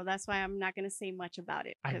research, so that's why I'm not going to say much about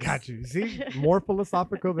it. I got you. See, more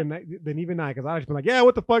philosophical than even I, because I just be like, yeah,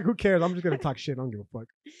 what the fuck? Who cares? I'm just gonna talk shit. I don't give a fuck.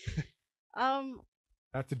 um.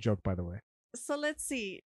 That's a joke, by the way. So let's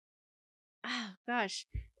see. Oh gosh,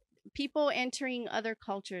 people entering other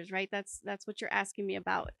cultures, right? That's what you're asking me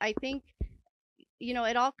about. I think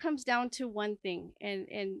it all comes down to one thing, and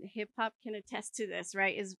hip hop can attest to this,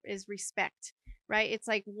 right? Is respect, right? It's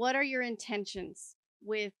like, what are your intentions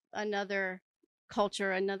with another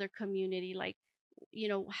culture, another community? Like,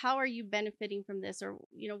 how are you benefiting from this, or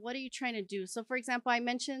what are you trying to do? So, for example, I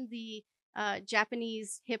mentioned the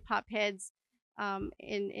Japanese hip hop heads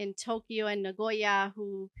in Tokyo and Nagoya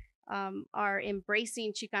who are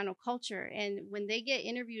embracing Chicano culture, and when they get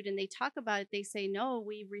interviewed and they talk about it, they say, no,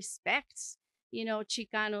 we respect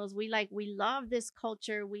Chicanos. We love this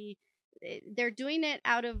culture. They're doing it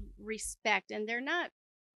out of respect, and they're not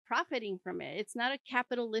profiting from it. It's not a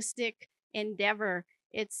capitalistic endeavor.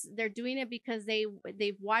 They're doing it because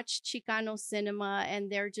they've watched Chicano cinema, and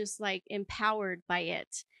they're just like empowered by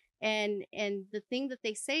it. And the thing that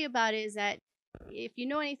they say about it is that if you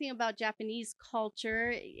know anything about Japanese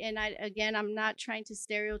culture, and I'm not trying to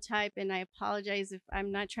stereotype, and I apologize if I'm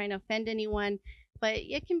not trying to offend anyone, but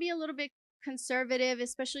it can be a little bit conservative,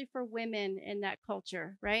 especially for women in that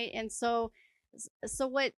culture, right? And so So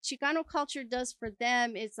what Chicano culture does for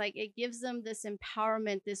them is like it gives them this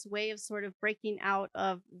empowerment, this way of sort of breaking out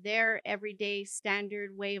of their everyday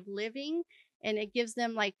standard way of living, and it gives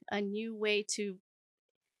them like a new way to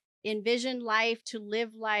envision life, to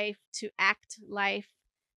live life, to act life,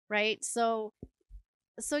 right? So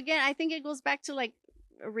again, I think it goes back to like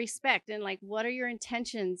respect and like what are your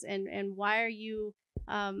intentions and why are you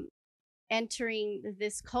um entering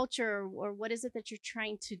this culture, or what is it that you're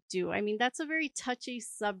trying to do? I mean, that's a very touchy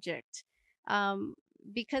subject. Um,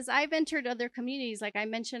 because I've entered other communities, like I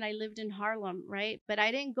mentioned, I lived in Harlem, right? But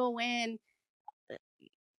I didn't go in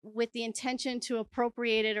with the intention to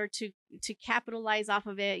appropriate it or to capitalize off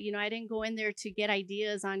of it. I didn't go in there to get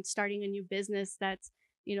ideas on starting a new business that's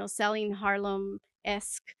selling Harlem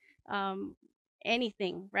esque um,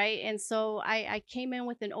 anything, right? And so I came in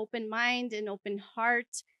with an open mind, an open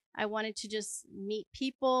heart. I wanted to just meet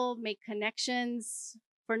people, make connections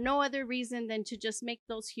for no other reason than to just make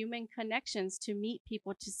those human connections, to meet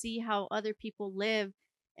people, to see how other people live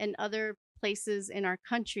in other places in our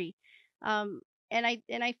country. Um, and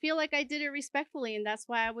I feel like I did it respectfully, and that's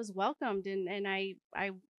why I was welcomed. And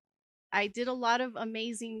I did a lot of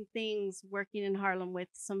amazing things working in Harlem with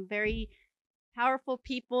some very powerful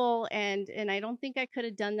people, and I don't think I could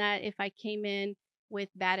have done that if I came in with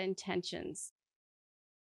bad intentions.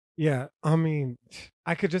 Yeah, I mean,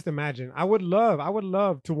 I could just imagine. I would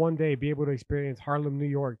love to one day be able to experience Harlem, New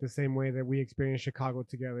York, the same way that we experienced Chicago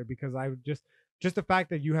together. Because I would just the fact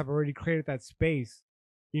that you have already created that space,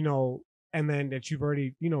 you know, and then that you've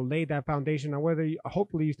already, laid that foundation. Now, whether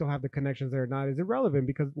hopefully you still have the connections there or not is irrelevant.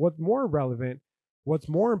 Because what's more relevant, what's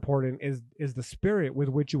more important is the spirit with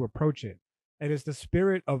which you approach it, and it's the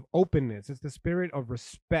spirit of openness. It's the spirit of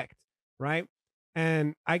respect, right?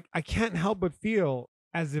 And I can't help but feel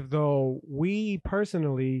as if though we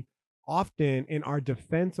personally often in our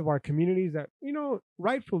defense of our communities that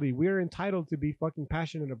rightfully we're entitled to be fucking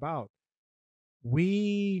passionate about,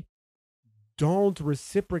 we don't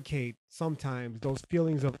reciprocate sometimes those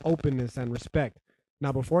feelings of openness and respect.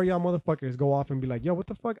 Now, before y'all motherfuckers go off and be like, yo, what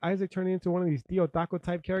the fuck, Isaac turning into one of these Theo Taco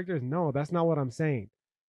type characters? No, that's not what I'm saying.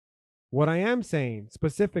 What I am saying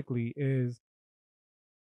specifically is,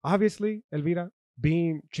 obviously, Elvira,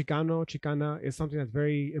 being Chicano, Chicana is something that's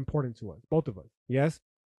very important to us, both of us. Yes.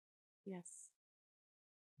 Yes.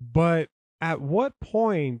 But at what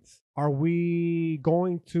point are we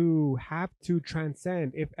going to have to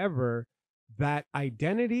transcend, if ever, that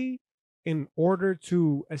identity in order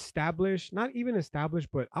to establish, not even establish,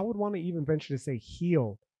 but I would want to even venture to say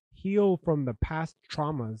heal from the past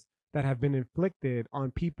traumas that have been inflicted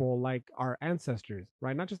on people like our ancestors,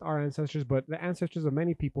 right? Not just our ancestors, but the ancestors of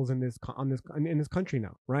many peoples in this country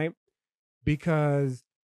now, right? Because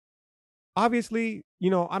obviously,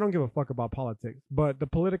 I don't give a fuck about politics, but the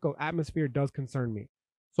political atmosphere does concern me.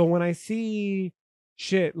 So when I see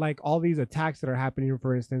shit like all these attacks that are happening,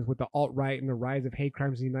 for instance, with the alt right and the rise of hate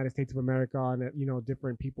crimes in the United States of America, and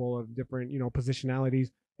different people of different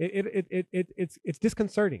positionalities, it's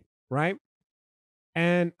disconcerting, right?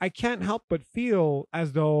 And I can't help but feel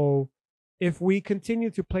as though if we continue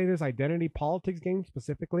to play this identity politics game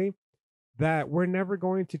specifically, that we're never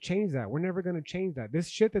going to change that. We're never going to change that. This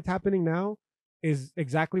shit that's happening now is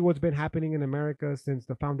exactly what's been happening in America since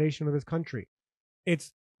the foundation of this country.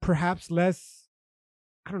 It's perhaps less,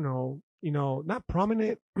 I don't know, not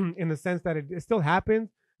prominent in the sense that it still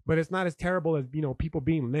happens, but it's not as terrible as, people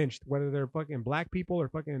being lynched, whether they're fucking black people or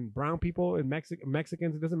fucking brown people and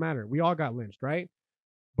Mexicans. It doesn't matter. We all got lynched, right?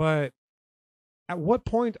 But at what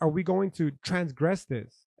point are we going to transgress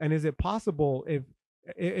this? And is it possible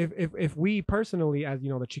if we personally, as the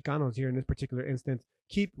Chicanos here in this particular instance,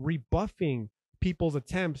 keep rebuffing people's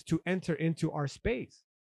attempts to enter into our space?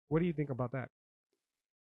 What do you think about that?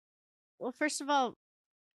 Well, first of all,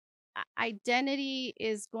 identity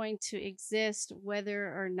is going to exist whether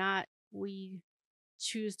or not we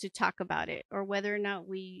choose to talk about it, or whether or not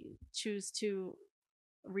we choose to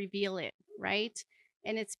reveal it, right?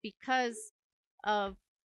 And it's because of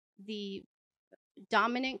the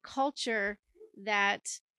dominant culture that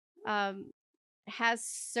um, has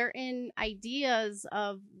certain ideas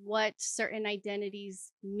of what certain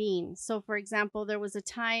identities mean. So, for example, there was a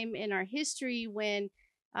time in our history when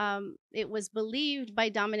it was believed by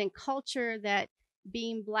dominant culture that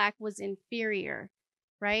being black was inferior,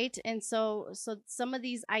 right? And so some of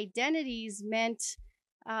these identities meant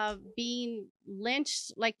being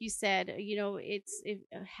lynched, like you said.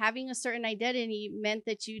 Having a certain identity meant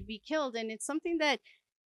that you'd be killed, and it's something that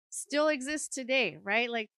still exists today, right?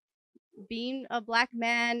 Like being a black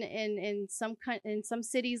man in some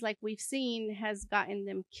cities, like we've seen, has gotten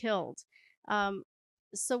them killed. Um,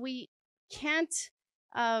 so we can't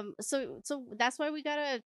so that's why we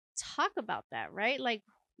gotta talk about that, right? Like,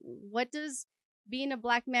 what does being a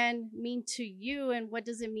black man mean to you, and what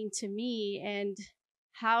does it mean to me, and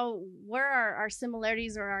how where are our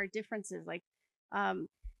similarities or our differences? Like, um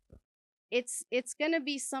it's going to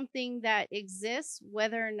be something that exists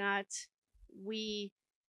whether or not we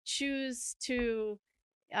choose to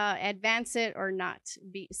advance it or not,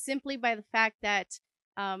 be simply by the fact that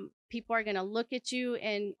people are going to look at you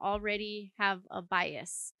and already have a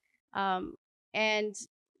bias, and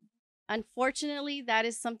unfortunately that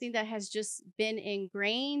is something that has just been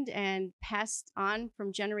ingrained and passed on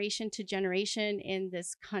from generation to generation in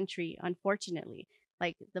this country, unfortunately.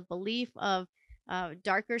 Like the belief of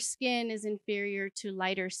darker skin is inferior to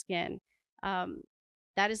lighter skin. um,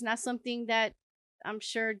 that is not something that I'm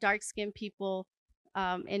sure dark skinned people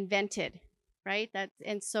invented, right? That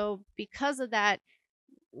and so because of that,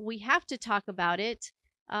 we have to talk about it,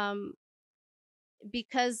 um,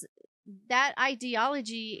 because that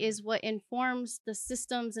ideology is what informs the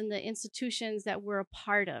systems and the institutions that we're a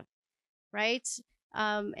part of, right?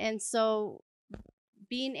 And so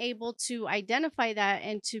being able to identify that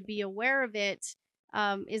and to be aware of it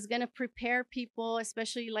is going to prepare people,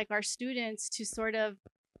 especially like our students, to sort of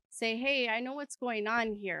say, hey, I know what's going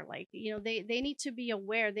on here. Like, they need to be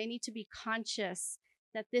aware, they need to be conscious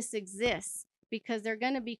that this exists, because they're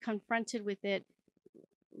going to be confronted with it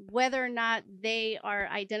whether or not they are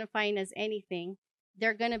identifying as anything.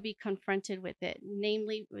 They're going to be confronted with it,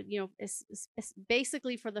 namely, it's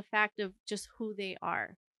basically for the fact of just who they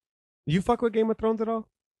are. You fuck with Game of Thrones at all?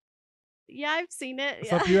 Yeah, I've seen it.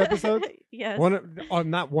 Some Yeah. few episodes. Yes. One of,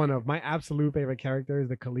 not one of my absolute favorite characters,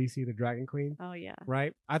 the Khaleesi, the Dragon Queen. Oh yeah.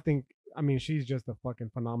 Right? I mean, she's just a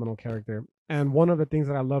fucking phenomenal character. And one of the things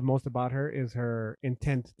that I love most about her is her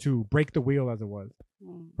intent to break the wheel, as it was.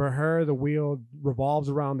 For her, the wheel revolves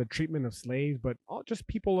around the treatment of slaves, but all just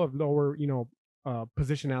people of lower,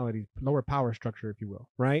 positionality, lower power structure, if you will,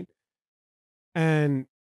 right? And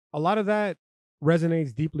a lot of that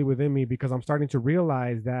resonates deeply within me because I'm starting to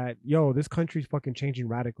realize that, yo, this country's fucking changing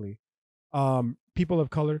radically. People of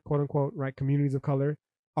color, quote unquote, right? Communities of color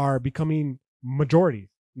are becoming majorities,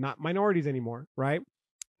 not minorities anymore, right?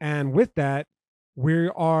 And with that, we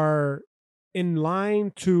are in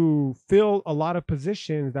line to fill a lot of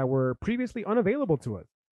positions that were previously unavailable to us,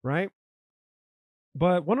 right?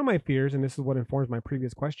 But one of my fears, and this is what informs my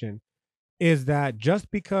previous question, is that just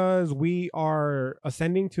because we are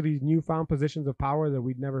ascending to these newfound positions of power that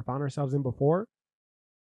we'd never found ourselves in before,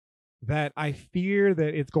 that I fear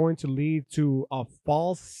that it's going to lead to a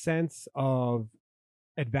false sense of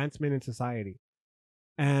advancement in society.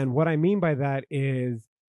 And what I mean by that is,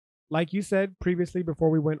 like you said previously before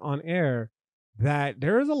we went on air, that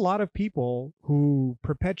there is a lot of people who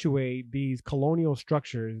perpetuate these colonial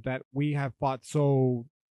structures that we have fought so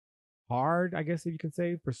hard, I guess if you can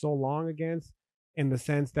say, for so long against, in the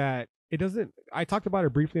sense that it doesn't. I talked about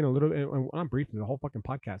it briefly in a little, not briefly, the whole fucking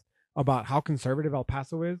podcast, about how conservative El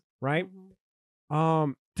Paso is, right?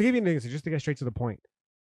 To give you an example, just to get straight to the point,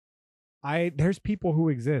 there's people who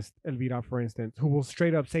exist, Elvira, for instance, who will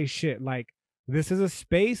straight up say shit like, this is a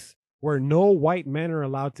space where no white men are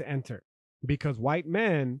allowed to enter because white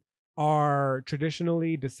men are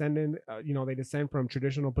traditionally they descend from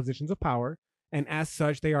traditional positions of power. And as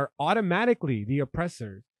such, they are automatically the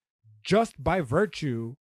oppressors just by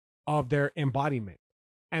virtue of their embodiment.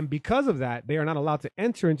 And because of that, they are not allowed to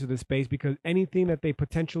enter into the space because anything that they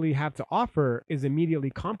potentially have to offer is immediately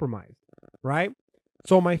compromised, right?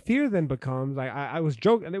 So my fear then becomes, I was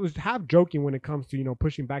joking, and it was half joking when it comes to,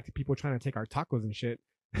 pushing back to people trying to take our tacos and shit.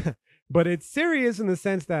 But it's serious in the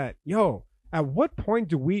sense that, yo, at what point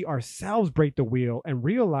do we ourselves break the wheel and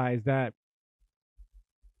realize that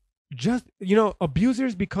just,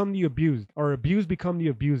 abusers become the abused, or abused become the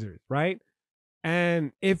abusers, right?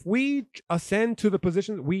 And if we ascend to the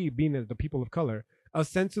positions, we being as the people of color,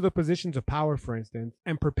 ascend to the positions of power, for instance,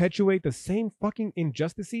 and perpetuate the same fucking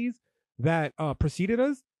injustices that preceded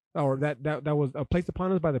us, or that was placed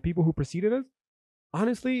upon us by the people who preceded us,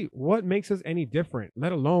 honestly, what makes us any different,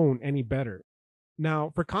 let alone any better?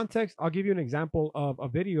 Now, for context, I'll give you an example of a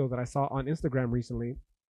video that I saw on Instagram recently.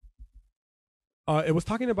 It was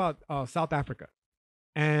talking about South Africa.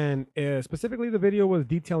 And specifically, the video was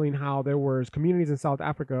detailing how there was communities in South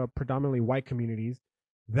Africa, predominantly white communities,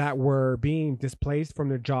 that were being displaced from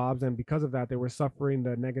their jobs. And because of that, they were suffering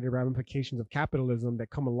the negative ramifications of capitalism that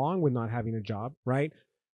come along with not having a job, right?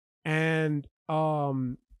 And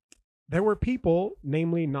there were people,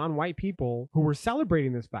 namely non-white people, who were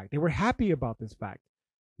celebrating this fact. They were happy about this fact,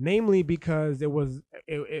 namely because it was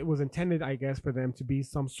intended, I guess, for them to be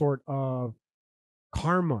some sort of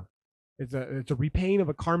karma, It's a repaying of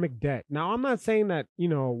a karmic debt. Now, I'm not saying that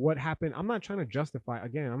what happened. I'm not trying to justify.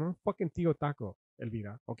 Again, I'm a fucking Tio Taco,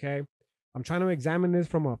 Elvira. Okay, I'm trying to examine this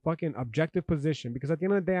from a fucking objective position because at the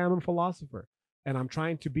end of the day, I'm a philosopher and I'm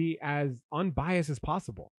trying to be as unbiased as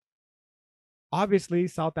possible. Obviously,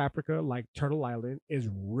 South Africa, like Turtle Island, is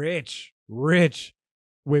rich, rich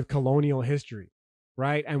with colonial history,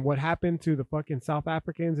 right? And what happened to the fucking South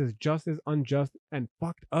Africans is just as unjust and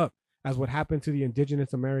fucked up as what happened to the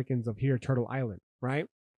indigenous Americans of here, Turtle Island, right?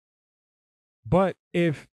 But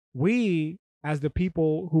if we, as the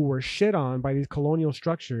people who were shit on by these colonial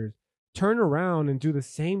structures, turn around and do the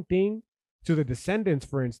same thing to the descendants,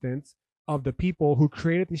 for instance, of the people who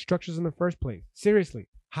created these structures in the first place, seriously,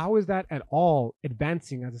 how is that at all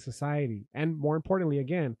advancing as a society? And more importantly,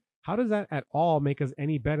 again, how does that at all make us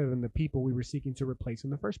any better than the people we were seeking to replace in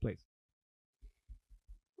the first place?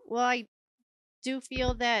 Well, I do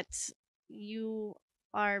feel that you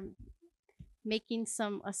are making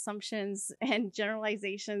some assumptions and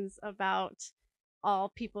generalizations about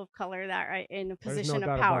all people of color that are in a There's no position of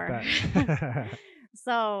doubt about power. that.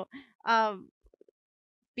 So, um,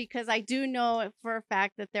 because I do know for a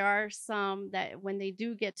fact that there are some that when they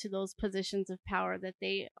do get to those positions of power, that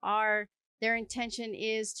their intention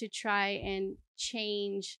is to try and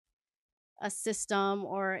change a system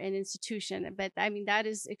or an institution. But I mean, that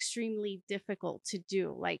is extremely difficult to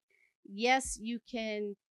do. Like, yes, you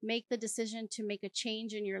can make the decision to make a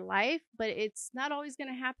change in your life, but it's not always going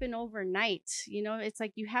to happen overnight. It's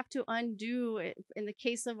like you have to undo it. In the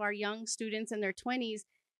case of our young students in their 20s,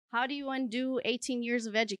 how do you undo 18 years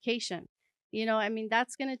of education? I mean,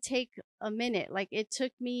 that's going to take a minute. Like, it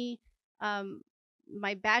took me um,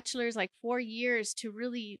 my bachelor's like 4 years to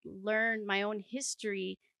really learn my own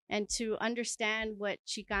history and to understand what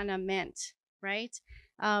Chicana meant, right?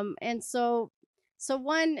 And so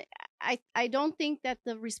one, I don't think that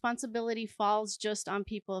the responsibility falls just on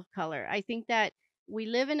people of color. I think that we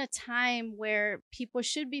live in a time where people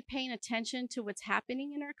should be paying attention to what's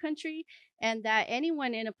happening in our country, and that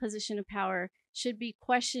anyone in a position of power should be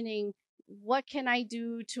questioning, what can I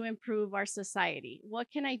do to improve our society? What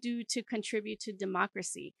can I do to contribute to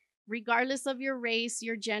democracy? Regardless of your race,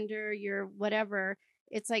 your gender, your whatever,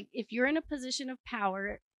 it's like, if you're in a position of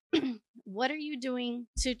power, what are you doing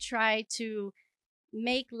to try to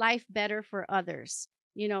make life better for others?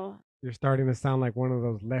 You know, You're starting to sound like one of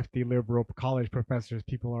those lefty liberal college professors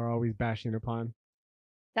people are always bashing upon.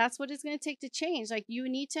 that's what it's going to take to change. Like, you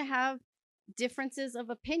need to have differences of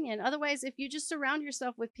opinion. Otherwise, if you just surround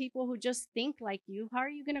yourself with people who just think like you, how are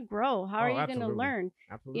you going to grow? How are Oh, you going to absolutely. learn?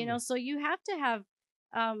 Absolutely. So you have to have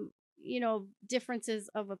differences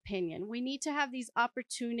of opinion. We need to have these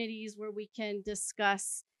opportunities where we can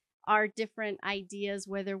discuss our different ideas,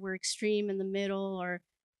 whether we're extreme in the middle or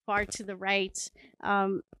far to the right.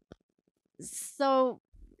 um, so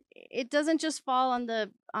it doesn't just fall on the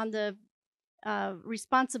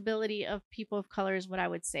responsibility of people of color, is what I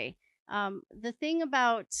would say. The thing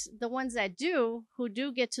about the ones that who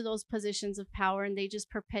do get to those positions of power and they just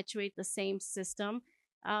perpetuate the same system,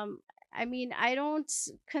 um, I mean, I don't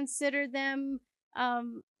consider them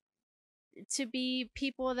um, to be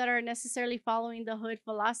people that are necessarily following the hood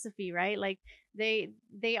philosophy, right? Like, they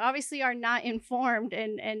obviously are not informed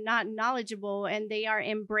and not knowledgeable, and they are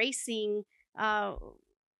embracing uh,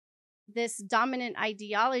 this dominant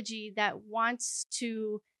ideology that wants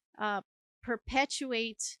to uh,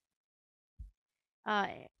 perpetuate uh,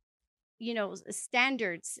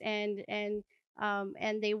 standards, and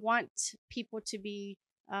they want people to be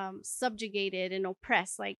subjugated and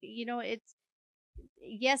oppressed. Like, it's,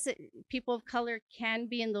 yes, people of color can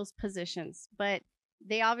be in those positions, but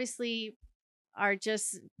they obviously are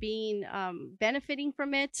just being benefiting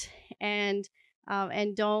from it, and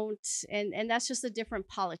don't, and that's just a different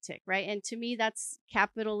politic, right? And to me, that's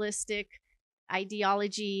capitalistic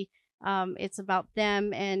ideology. It's about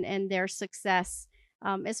them and their success.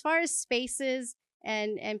 As far as spaces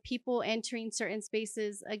and people entering certain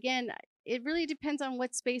spaces, again, it really depends on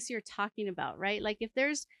what space you're talking about, right? Like, if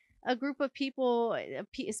there's a group of people,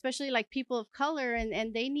 especially like people of color,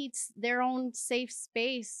 and they need their own safe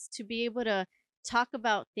space to be able to talk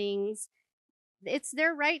about things, it's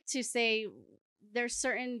their right to say, there's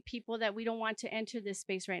certain people that we don't want to enter this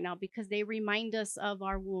space right now because they remind us of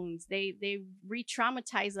our wounds. They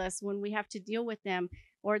re-traumatize us when we have to deal with them,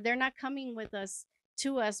 or they're not coming with us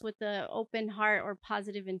to us with the open heart or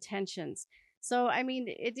positive intentions. So I mean,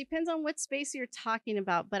 it depends on what space you're talking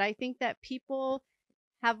about, but I think that people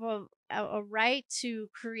have a right to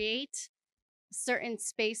create certain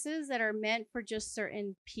spaces that are meant for just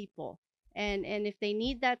certain people, and if they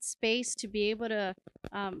need that space to be able to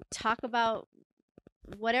talk about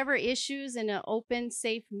whatever issues in an open,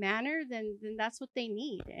 safe manner, then that's what they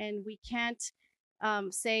need. And we can't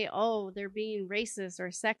say, oh, they're being racist or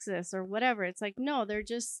sexist or whatever. It's like, no,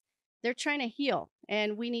 they're trying to heal,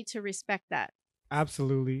 and we need to respect that.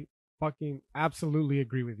 Absolutely, fucking absolutely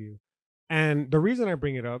agree with you. And the reason I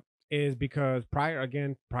bring it up is because prior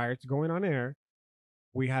to going on air,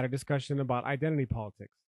 we had a discussion about identity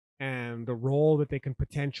politics and the role that they can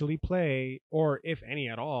potentially play, or if any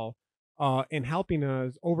at all, in helping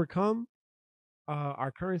us overcome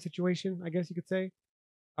our current situation, I guess you could say.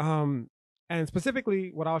 Um, and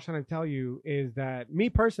specifically, what I was trying to tell you is that me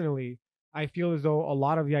personally, I feel as though a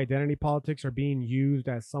lot of the identity politics are being used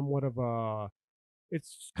as somewhat of a,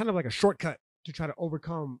 it's kind of like a shortcut to try to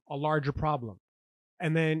overcome a larger problem.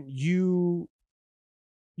 And then you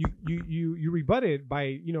rebut it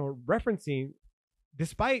by, referencing,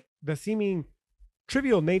 despite the seeming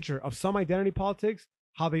trivial nature of some identity politics,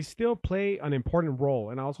 how they still play an important role.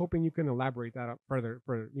 And I was hoping you can elaborate that up further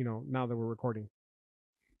for, now that we're recording.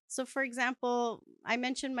 So, for example, I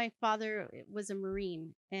mentioned my father was a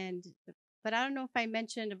Marine, but I don't know if I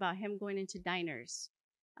mentioned about him going into diners.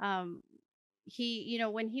 Um,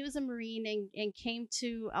 when he was a Marine and came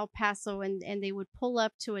to El Paso, and they would pull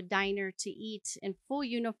up to a diner to eat in full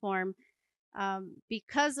uniform,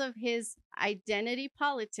 because of his identity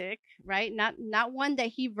politic, right? Not one that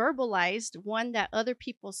he verbalized, one that other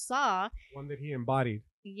people saw. One that he embodied.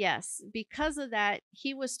 Yes, because of that,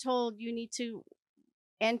 he was told you need to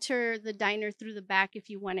enter the diner through the back if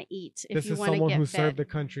you want to eat. If This you is want to someone get who fed. served the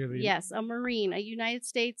country. Yes, a Marine, a United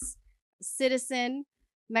States citizen,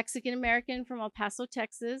 Mexican American from El Paso,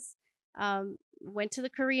 Texas. Went to the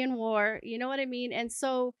Korean War. You know what I mean? And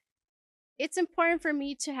so it's important for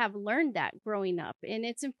me to have learned that growing up, and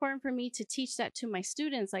it's important for me to teach that to my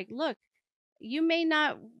students. Like, look, you may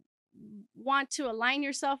not want to align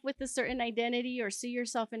yourself with a certain identity or see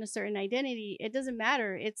yourself in a certain identity. It doesn't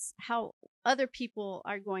matter. It's how other people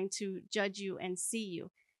are going to judge you and see you.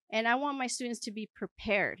 And I want my students to be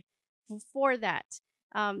prepared for that.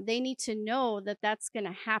 They need to know that that's going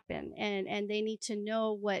to happen, and they need to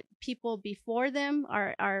know what people before them,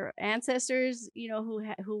 our ancestors,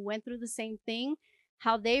 who went through the same thing,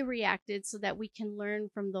 how they reacted, so that we can learn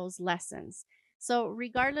from those lessons. So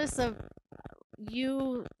regardless of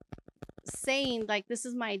you saying like, this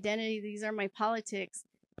is my identity, these are my politics,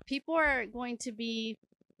 people are going to be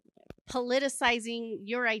politicizing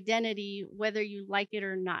your identity whether you like it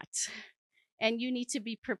or not. And you need to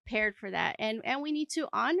be prepared for that, and we need to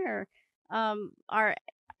honor our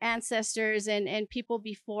ancestors and people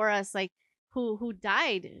before us, like who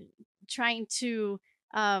died trying to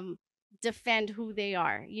defend who they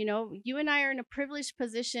are. You and I are in a privileged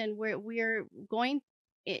position where we're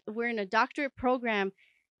in a doctorate program.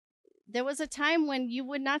 There was a time when you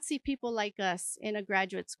would not see people like us in a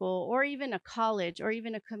graduate school or even a college or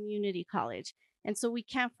even a community college. And so we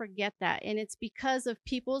can't forget that. And it's because of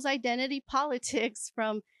people's identity politics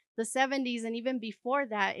from the 70s and even before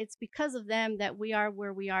that. It's because of them that we are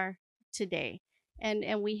where we are today. And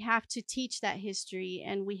we have to teach that history,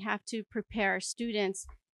 and we have to prepare our students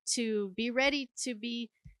to be ready to be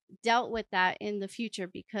dealt with that in the future,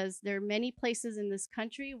 because there are many places in this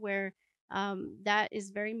country where that is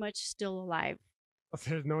very much still alive.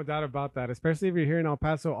 There's no doubt about that. Especially if you're here in El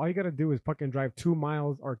Paso, all you gotta do is fucking drive 2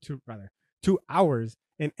 miles, or 2 hours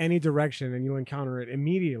in any direction, and you'll encounter it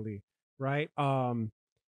immediately, right?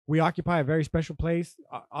 We occupy a very special place,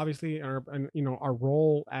 obviously, our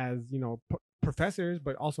role as professors,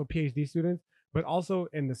 but also PhD students, but also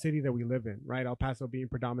in the city that we live in, right? El Paso being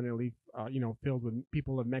predominantly, filled with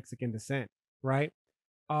people of Mexican descent, right?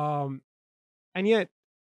 And yet,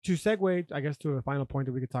 to segue, I guess, to the final point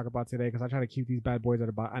that we could talk about today, because I try to keep these bad boys at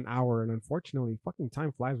about an hour, and unfortunately, fucking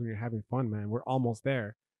time flies when you're having fun, man. We're almost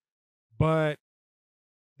there. But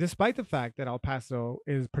despite the fact that El Paso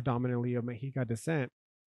is predominantly of Mexica descent,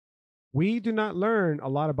 we do not learn a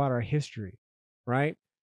lot about our history, right?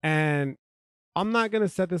 And I'm not going to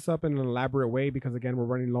set this up in an elaborate way because, again, we're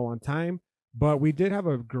running low on time. But we did have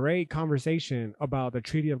a great conversation about the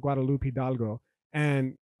Treaty of Guadalupe Hidalgo.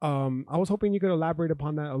 And I was hoping you could elaborate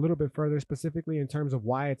upon that a little bit further, specifically in terms of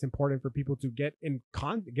why it's important for people to get in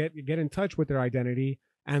touch with their identity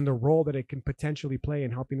and the role that it can potentially play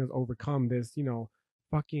in helping us overcome this,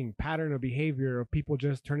 fucking pattern of behavior of people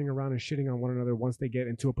just turning around and shitting on one another once they get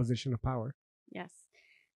into a position of power. Yes.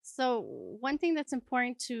 So one thing that's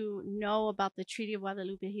important to know about the Treaty of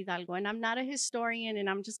Guadalupe Hidalgo, and I'm not a historian, and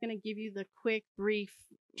I'm just going to give you the quick brief.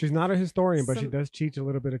 She's not a historian, but she does teach a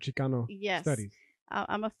little bit of Chicano studies.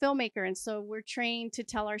 I'm a filmmaker, and so we're trained to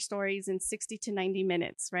tell our stories in 60 to 90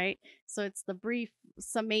 minutes, right? So it's the brief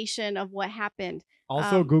summation of what happened.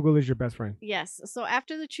 Also, Google is your best friend. Yes. So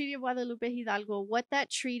after the Treaty of Guadalupe Hidalgo, what that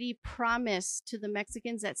treaty promised to the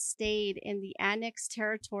Mexicans that stayed in the annexed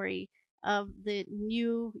territory of the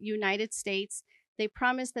new United States, they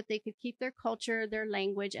promised that they could keep their culture, their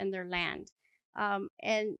language, and their land.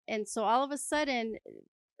 And so all of a sudden,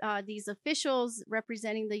 these officials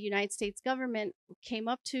representing the United States government came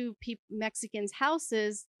up to Mexicans'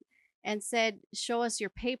 houses and said, "Show us your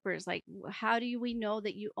papers. Like, how do we know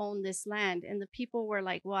that you own this land?" And the people were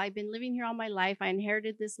like, "Well, I've been living here all my life. I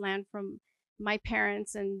inherited this land from my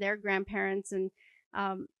parents and their grandparents."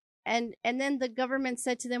 Um, and then the government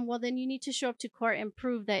said to them, "Well, then you need to show up to court and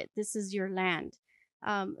prove that this is your land."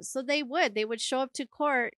 So they would show up to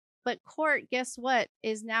court, but court, guess what,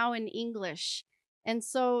 is now in English, and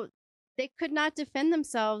so they could not defend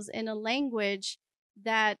themselves in a language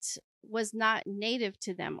that was not native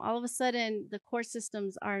to them. All of a sudden, the court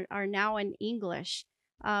systems are now in English,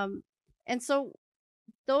 and so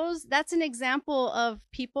that's an example of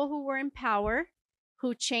people who were in power,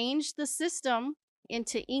 who changed the system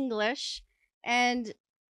into English and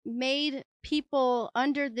made people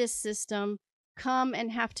under this system come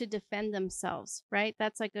and have to defend themselves. Right?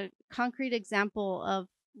 That's like a concrete example of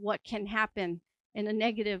what can happen in a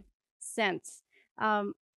negative sense.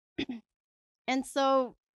 Um, and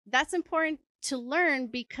so that's important to learn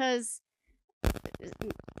because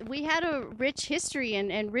we had a rich history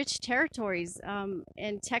and rich territories.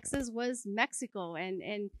 And Texas was Mexico,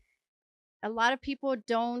 and a lot of people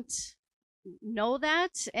don't know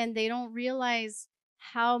that, and they don't realize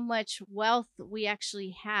how much wealth we actually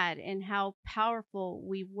had and how powerful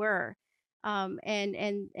we were. And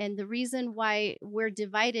the reason why we're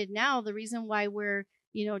divided now, the reason why we're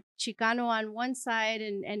Chicano on one side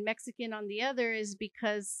and Mexican on the other, is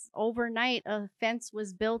because overnight a fence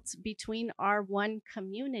was built between our one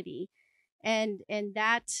community, and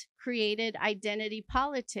that created identity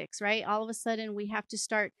politics. Right? All of a sudden we have to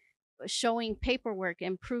start showing paperwork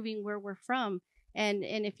and proving where we're from, and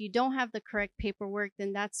if you don't have the correct paperwork,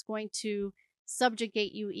 then that's going to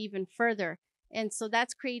subjugate you even further, and so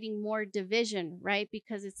that's creating more division, right?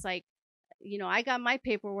 Because it's like, I got my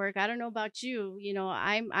paperwork, I don't know about you,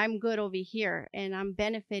 I'm good over here and I'm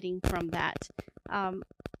benefiting from that. um,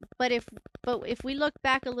 but if we look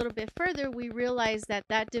back a little bit further, we realize that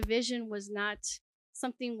that division was not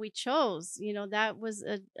something we chose. That was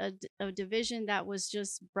a division that was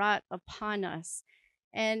just brought upon us,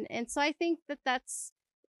 and so I think that that's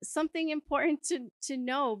something important to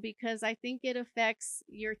know, because I think it affects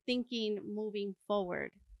your thinking moving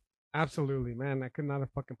forward. Absolutely, man. I could not have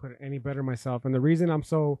fucking put it any better myself. And the reason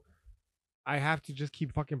I have to just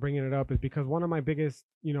keep fucking bringing it up is because one of my biggest,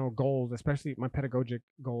 goals, especially my pedagogic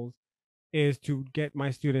goals, is to get my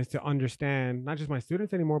students to understand, not just my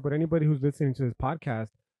students anymore, but anybody who's listening to this podcast,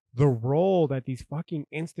 the role that these fucking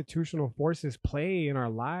institutional forces play in our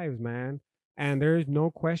lives, man. And there is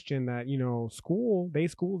no question that, schools,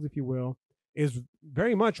 if you will, is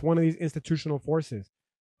very much one of these institutional forces.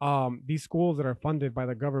 These schools that are funded by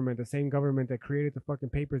the government, the same government that created the fucking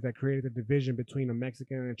papers that created the division between a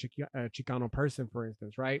Mexican and a Chicano person, for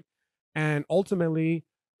instance, right? And ultimately,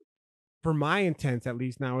 for my intents at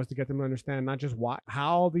least now, is to get them to understand not just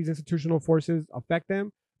how these institutional forces affect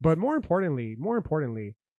them, but more importantly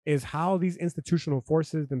is how these institutional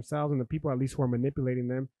forces themselves and the people at least who are manipulating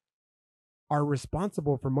them are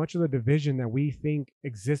responsible for much of the division that we think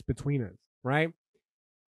exists between us, right?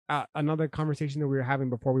 Another conversation that we were having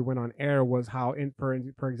before we went on air was how,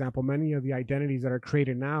 for example, many of the identities that are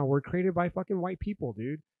created now were created by fucking white people,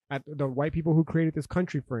 dude. At the white people who created this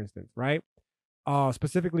country, for instance, right?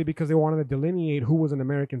 Specifically because they wanted to delineate who was an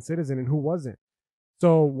American citizen and who wasn't.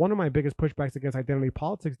 So one of my biggest pushbacks against identity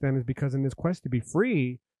politics then is because in this quest to be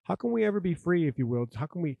free, how can we ever be free, if you will? How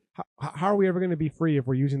are we ever going to be free if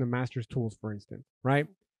we're using the master's tools, for instance, right?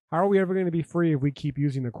 How are we ever going to be free if we keep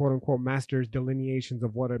using the quote unquote master's delineations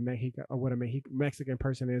of what a Mexican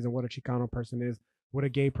person is and what a Chicano person is, what a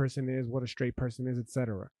gay person is, what a straight person is,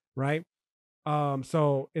 etc. Right?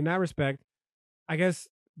 So in that respect, I guess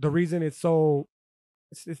the reason it's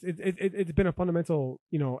been a fundamental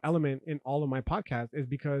element in all of my podcasts is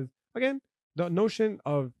because, again, the notion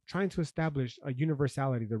of trying to establish a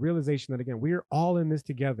universality, the realization that, again, we are all in this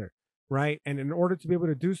together, right? And in order to be able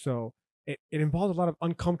to do so, it involves a lot of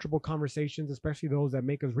uncomfortable conversations, especially those that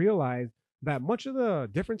make us realize that much of the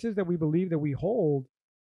differences that we believe that we hold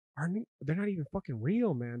they're not even fucking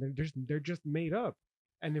real, man. They're just made up.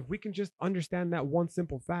 And if we can just understand that one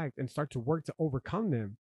simple fact and start to work to overcome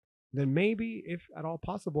them, then maybe, if at all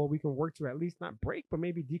possible, we can work to at least not break, but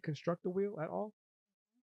maybe deconstruct the wheel at all.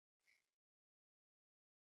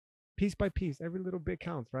 piece by piece. Every little bit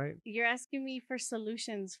counts, right? You're asking me for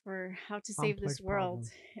solutions for how to save Complex this world,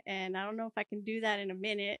 problems. and I don't know if I can do that in a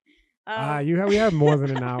minute. Um, We have more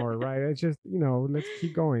than an hour, right? It's just let's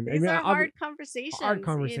keep going. I these mean, are hard hard conversations,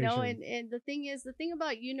 conversation. and the thing is, the thing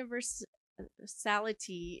about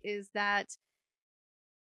universality is that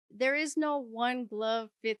there is no one glove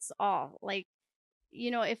fits all. Like,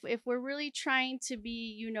 if we're really trying to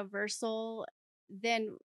be universal,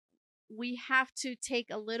 then we have to take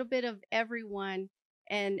a little bit of everyone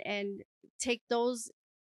and take those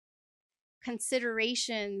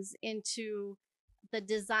considerations into the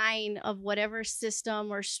design of whatever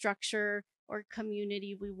system or structure or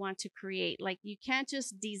community we want to create. Like, you can't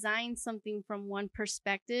just design something from one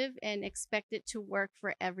perspective and expect it to work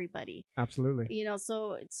for everybody. Absolutely.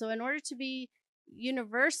 So in order to be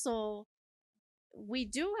universal, we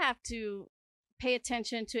do have to pay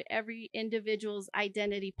attention to every individual's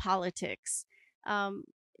identity politics,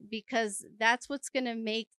 because that's what's going to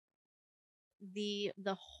make the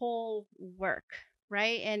whole work,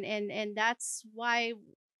 right? And that's why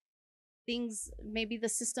things, maybe the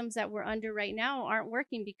systems that we're under right now, aren't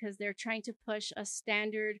working, because they're trying to push a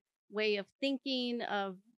standard way of thinking,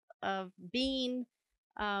 of being,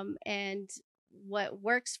 and what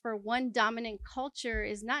works for one dominant culture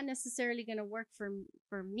is not necessarily going to work for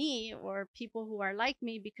me or people who are like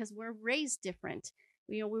me, because we're raised different.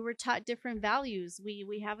 We were taught different values.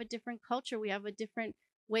 We have a different culture. We have a different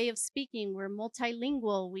way of speaking. We're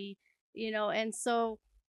multilingual. And so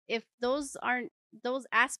if those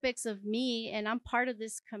aspects of me, and I'm part of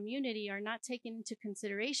this community, are not taken into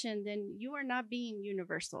consideration, then you are not being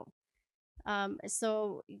universal.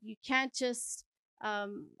 So you can't just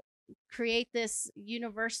create this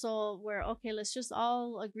universal where, okay, let's just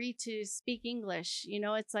all agree to speak English.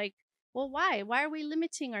 It's like, well, why are we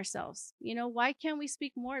limiting ourselves? Why can't we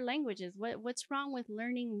speak more languages? What's wrong with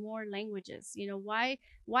learning more languages? Why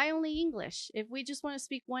only English? If we just want to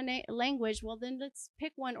speak one language, well, then let's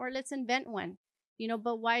pick one, or let's invent one.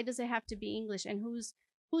 But why does it have to be English? And who's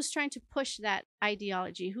trying to push that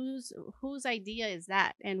ideology? Whose idea is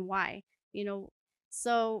that, and why?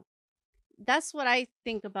 So that's what I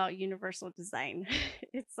think about universal design.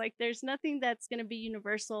 It's like there's nothing that's going to be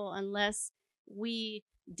universal unless we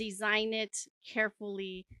design it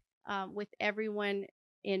carefully, with everyone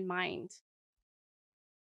in mind.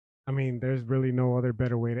 I mean, there's really no other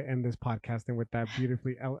better way to end this podcast than with that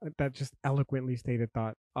that just eloquently stated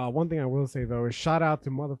thought. One thing I will say though is shout out to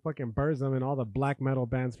motherfucking Burzum and all the black metal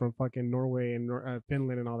bands from fucking Norway and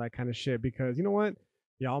Finland and all that kind of shit. Because you know what,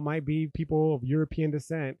 y'all might be people of European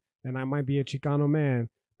descent, and I might be a Chicano man,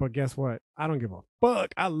 but guess what? I don't give a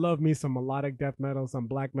fuck. I love me some melodic death metal, some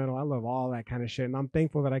black metal. I love all that kind of shit, and I'm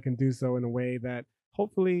thankful that I can do so in a way that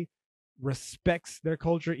hopefully respects their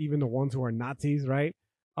culture, even the ones who are Nazis, right?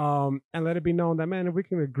 And let it be known that, man, if we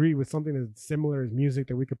can agree with something as similar as music,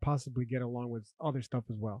 that we could possibly get along with other stuff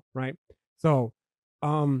as well, right? So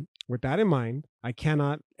with that in mind, I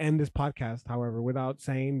cannot end this podcast, however, without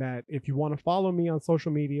saying that if you want to follow me on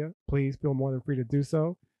social media, please feel more than free to do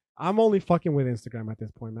so. I'm only fucking with Instagram at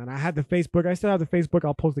this point, man. I had the Facebook. I still have the Facebook.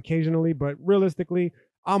 I'll post occasionally, but realistically,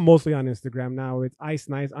 I'm mostly on Instagram now. It's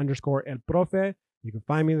icenice_el profe. You can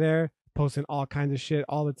find me there, posting all kinds of shit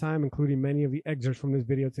all the time, including many of the excerpts from this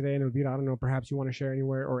video today. And Elvira, I don't know, perhaps you want to share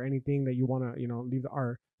anywhere or anything that you want to, leave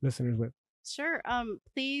our listeners with. Sure.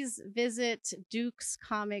 Please visit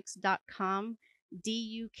dukescomics.com,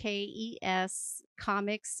 DUKES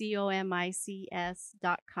comics,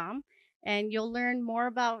 COMICS.com. And you'll learn more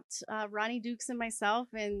about Ronnie Dukes and myself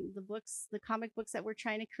and the comic books that we're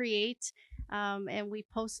trying to create. And we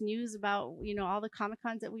post news about, all the Comic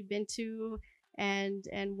Cons that we've been to, and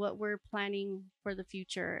what we're planning for the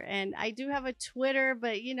future. And I do have a Twitter,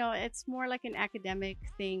 but it's more like an academic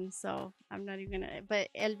thing, so I'm not even gonna. But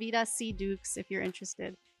Elvira C. Dukes, if you're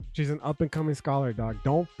interested. She's an up and coming scholar, dog.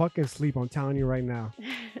 Don't fucking sleep. I'm telling you right now.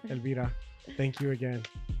 Elvira, thank you again.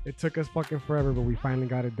 It took us fucking forever, but we finally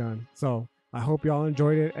got it done. So I hope y'all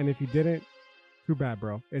enjoyed it, and if you didn't, too bad,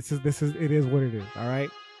 bro. It is what it is. All right.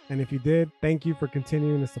 And if you did, thank you for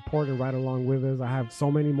continuing to support and ride along with us. I have so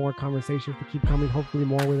many more conversations to keep coming, hopefully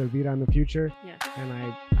more with Elvira in the future. Yeah. And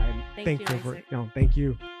I'm thankful for it. Thank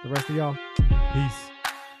you. The rest of y'all, peace.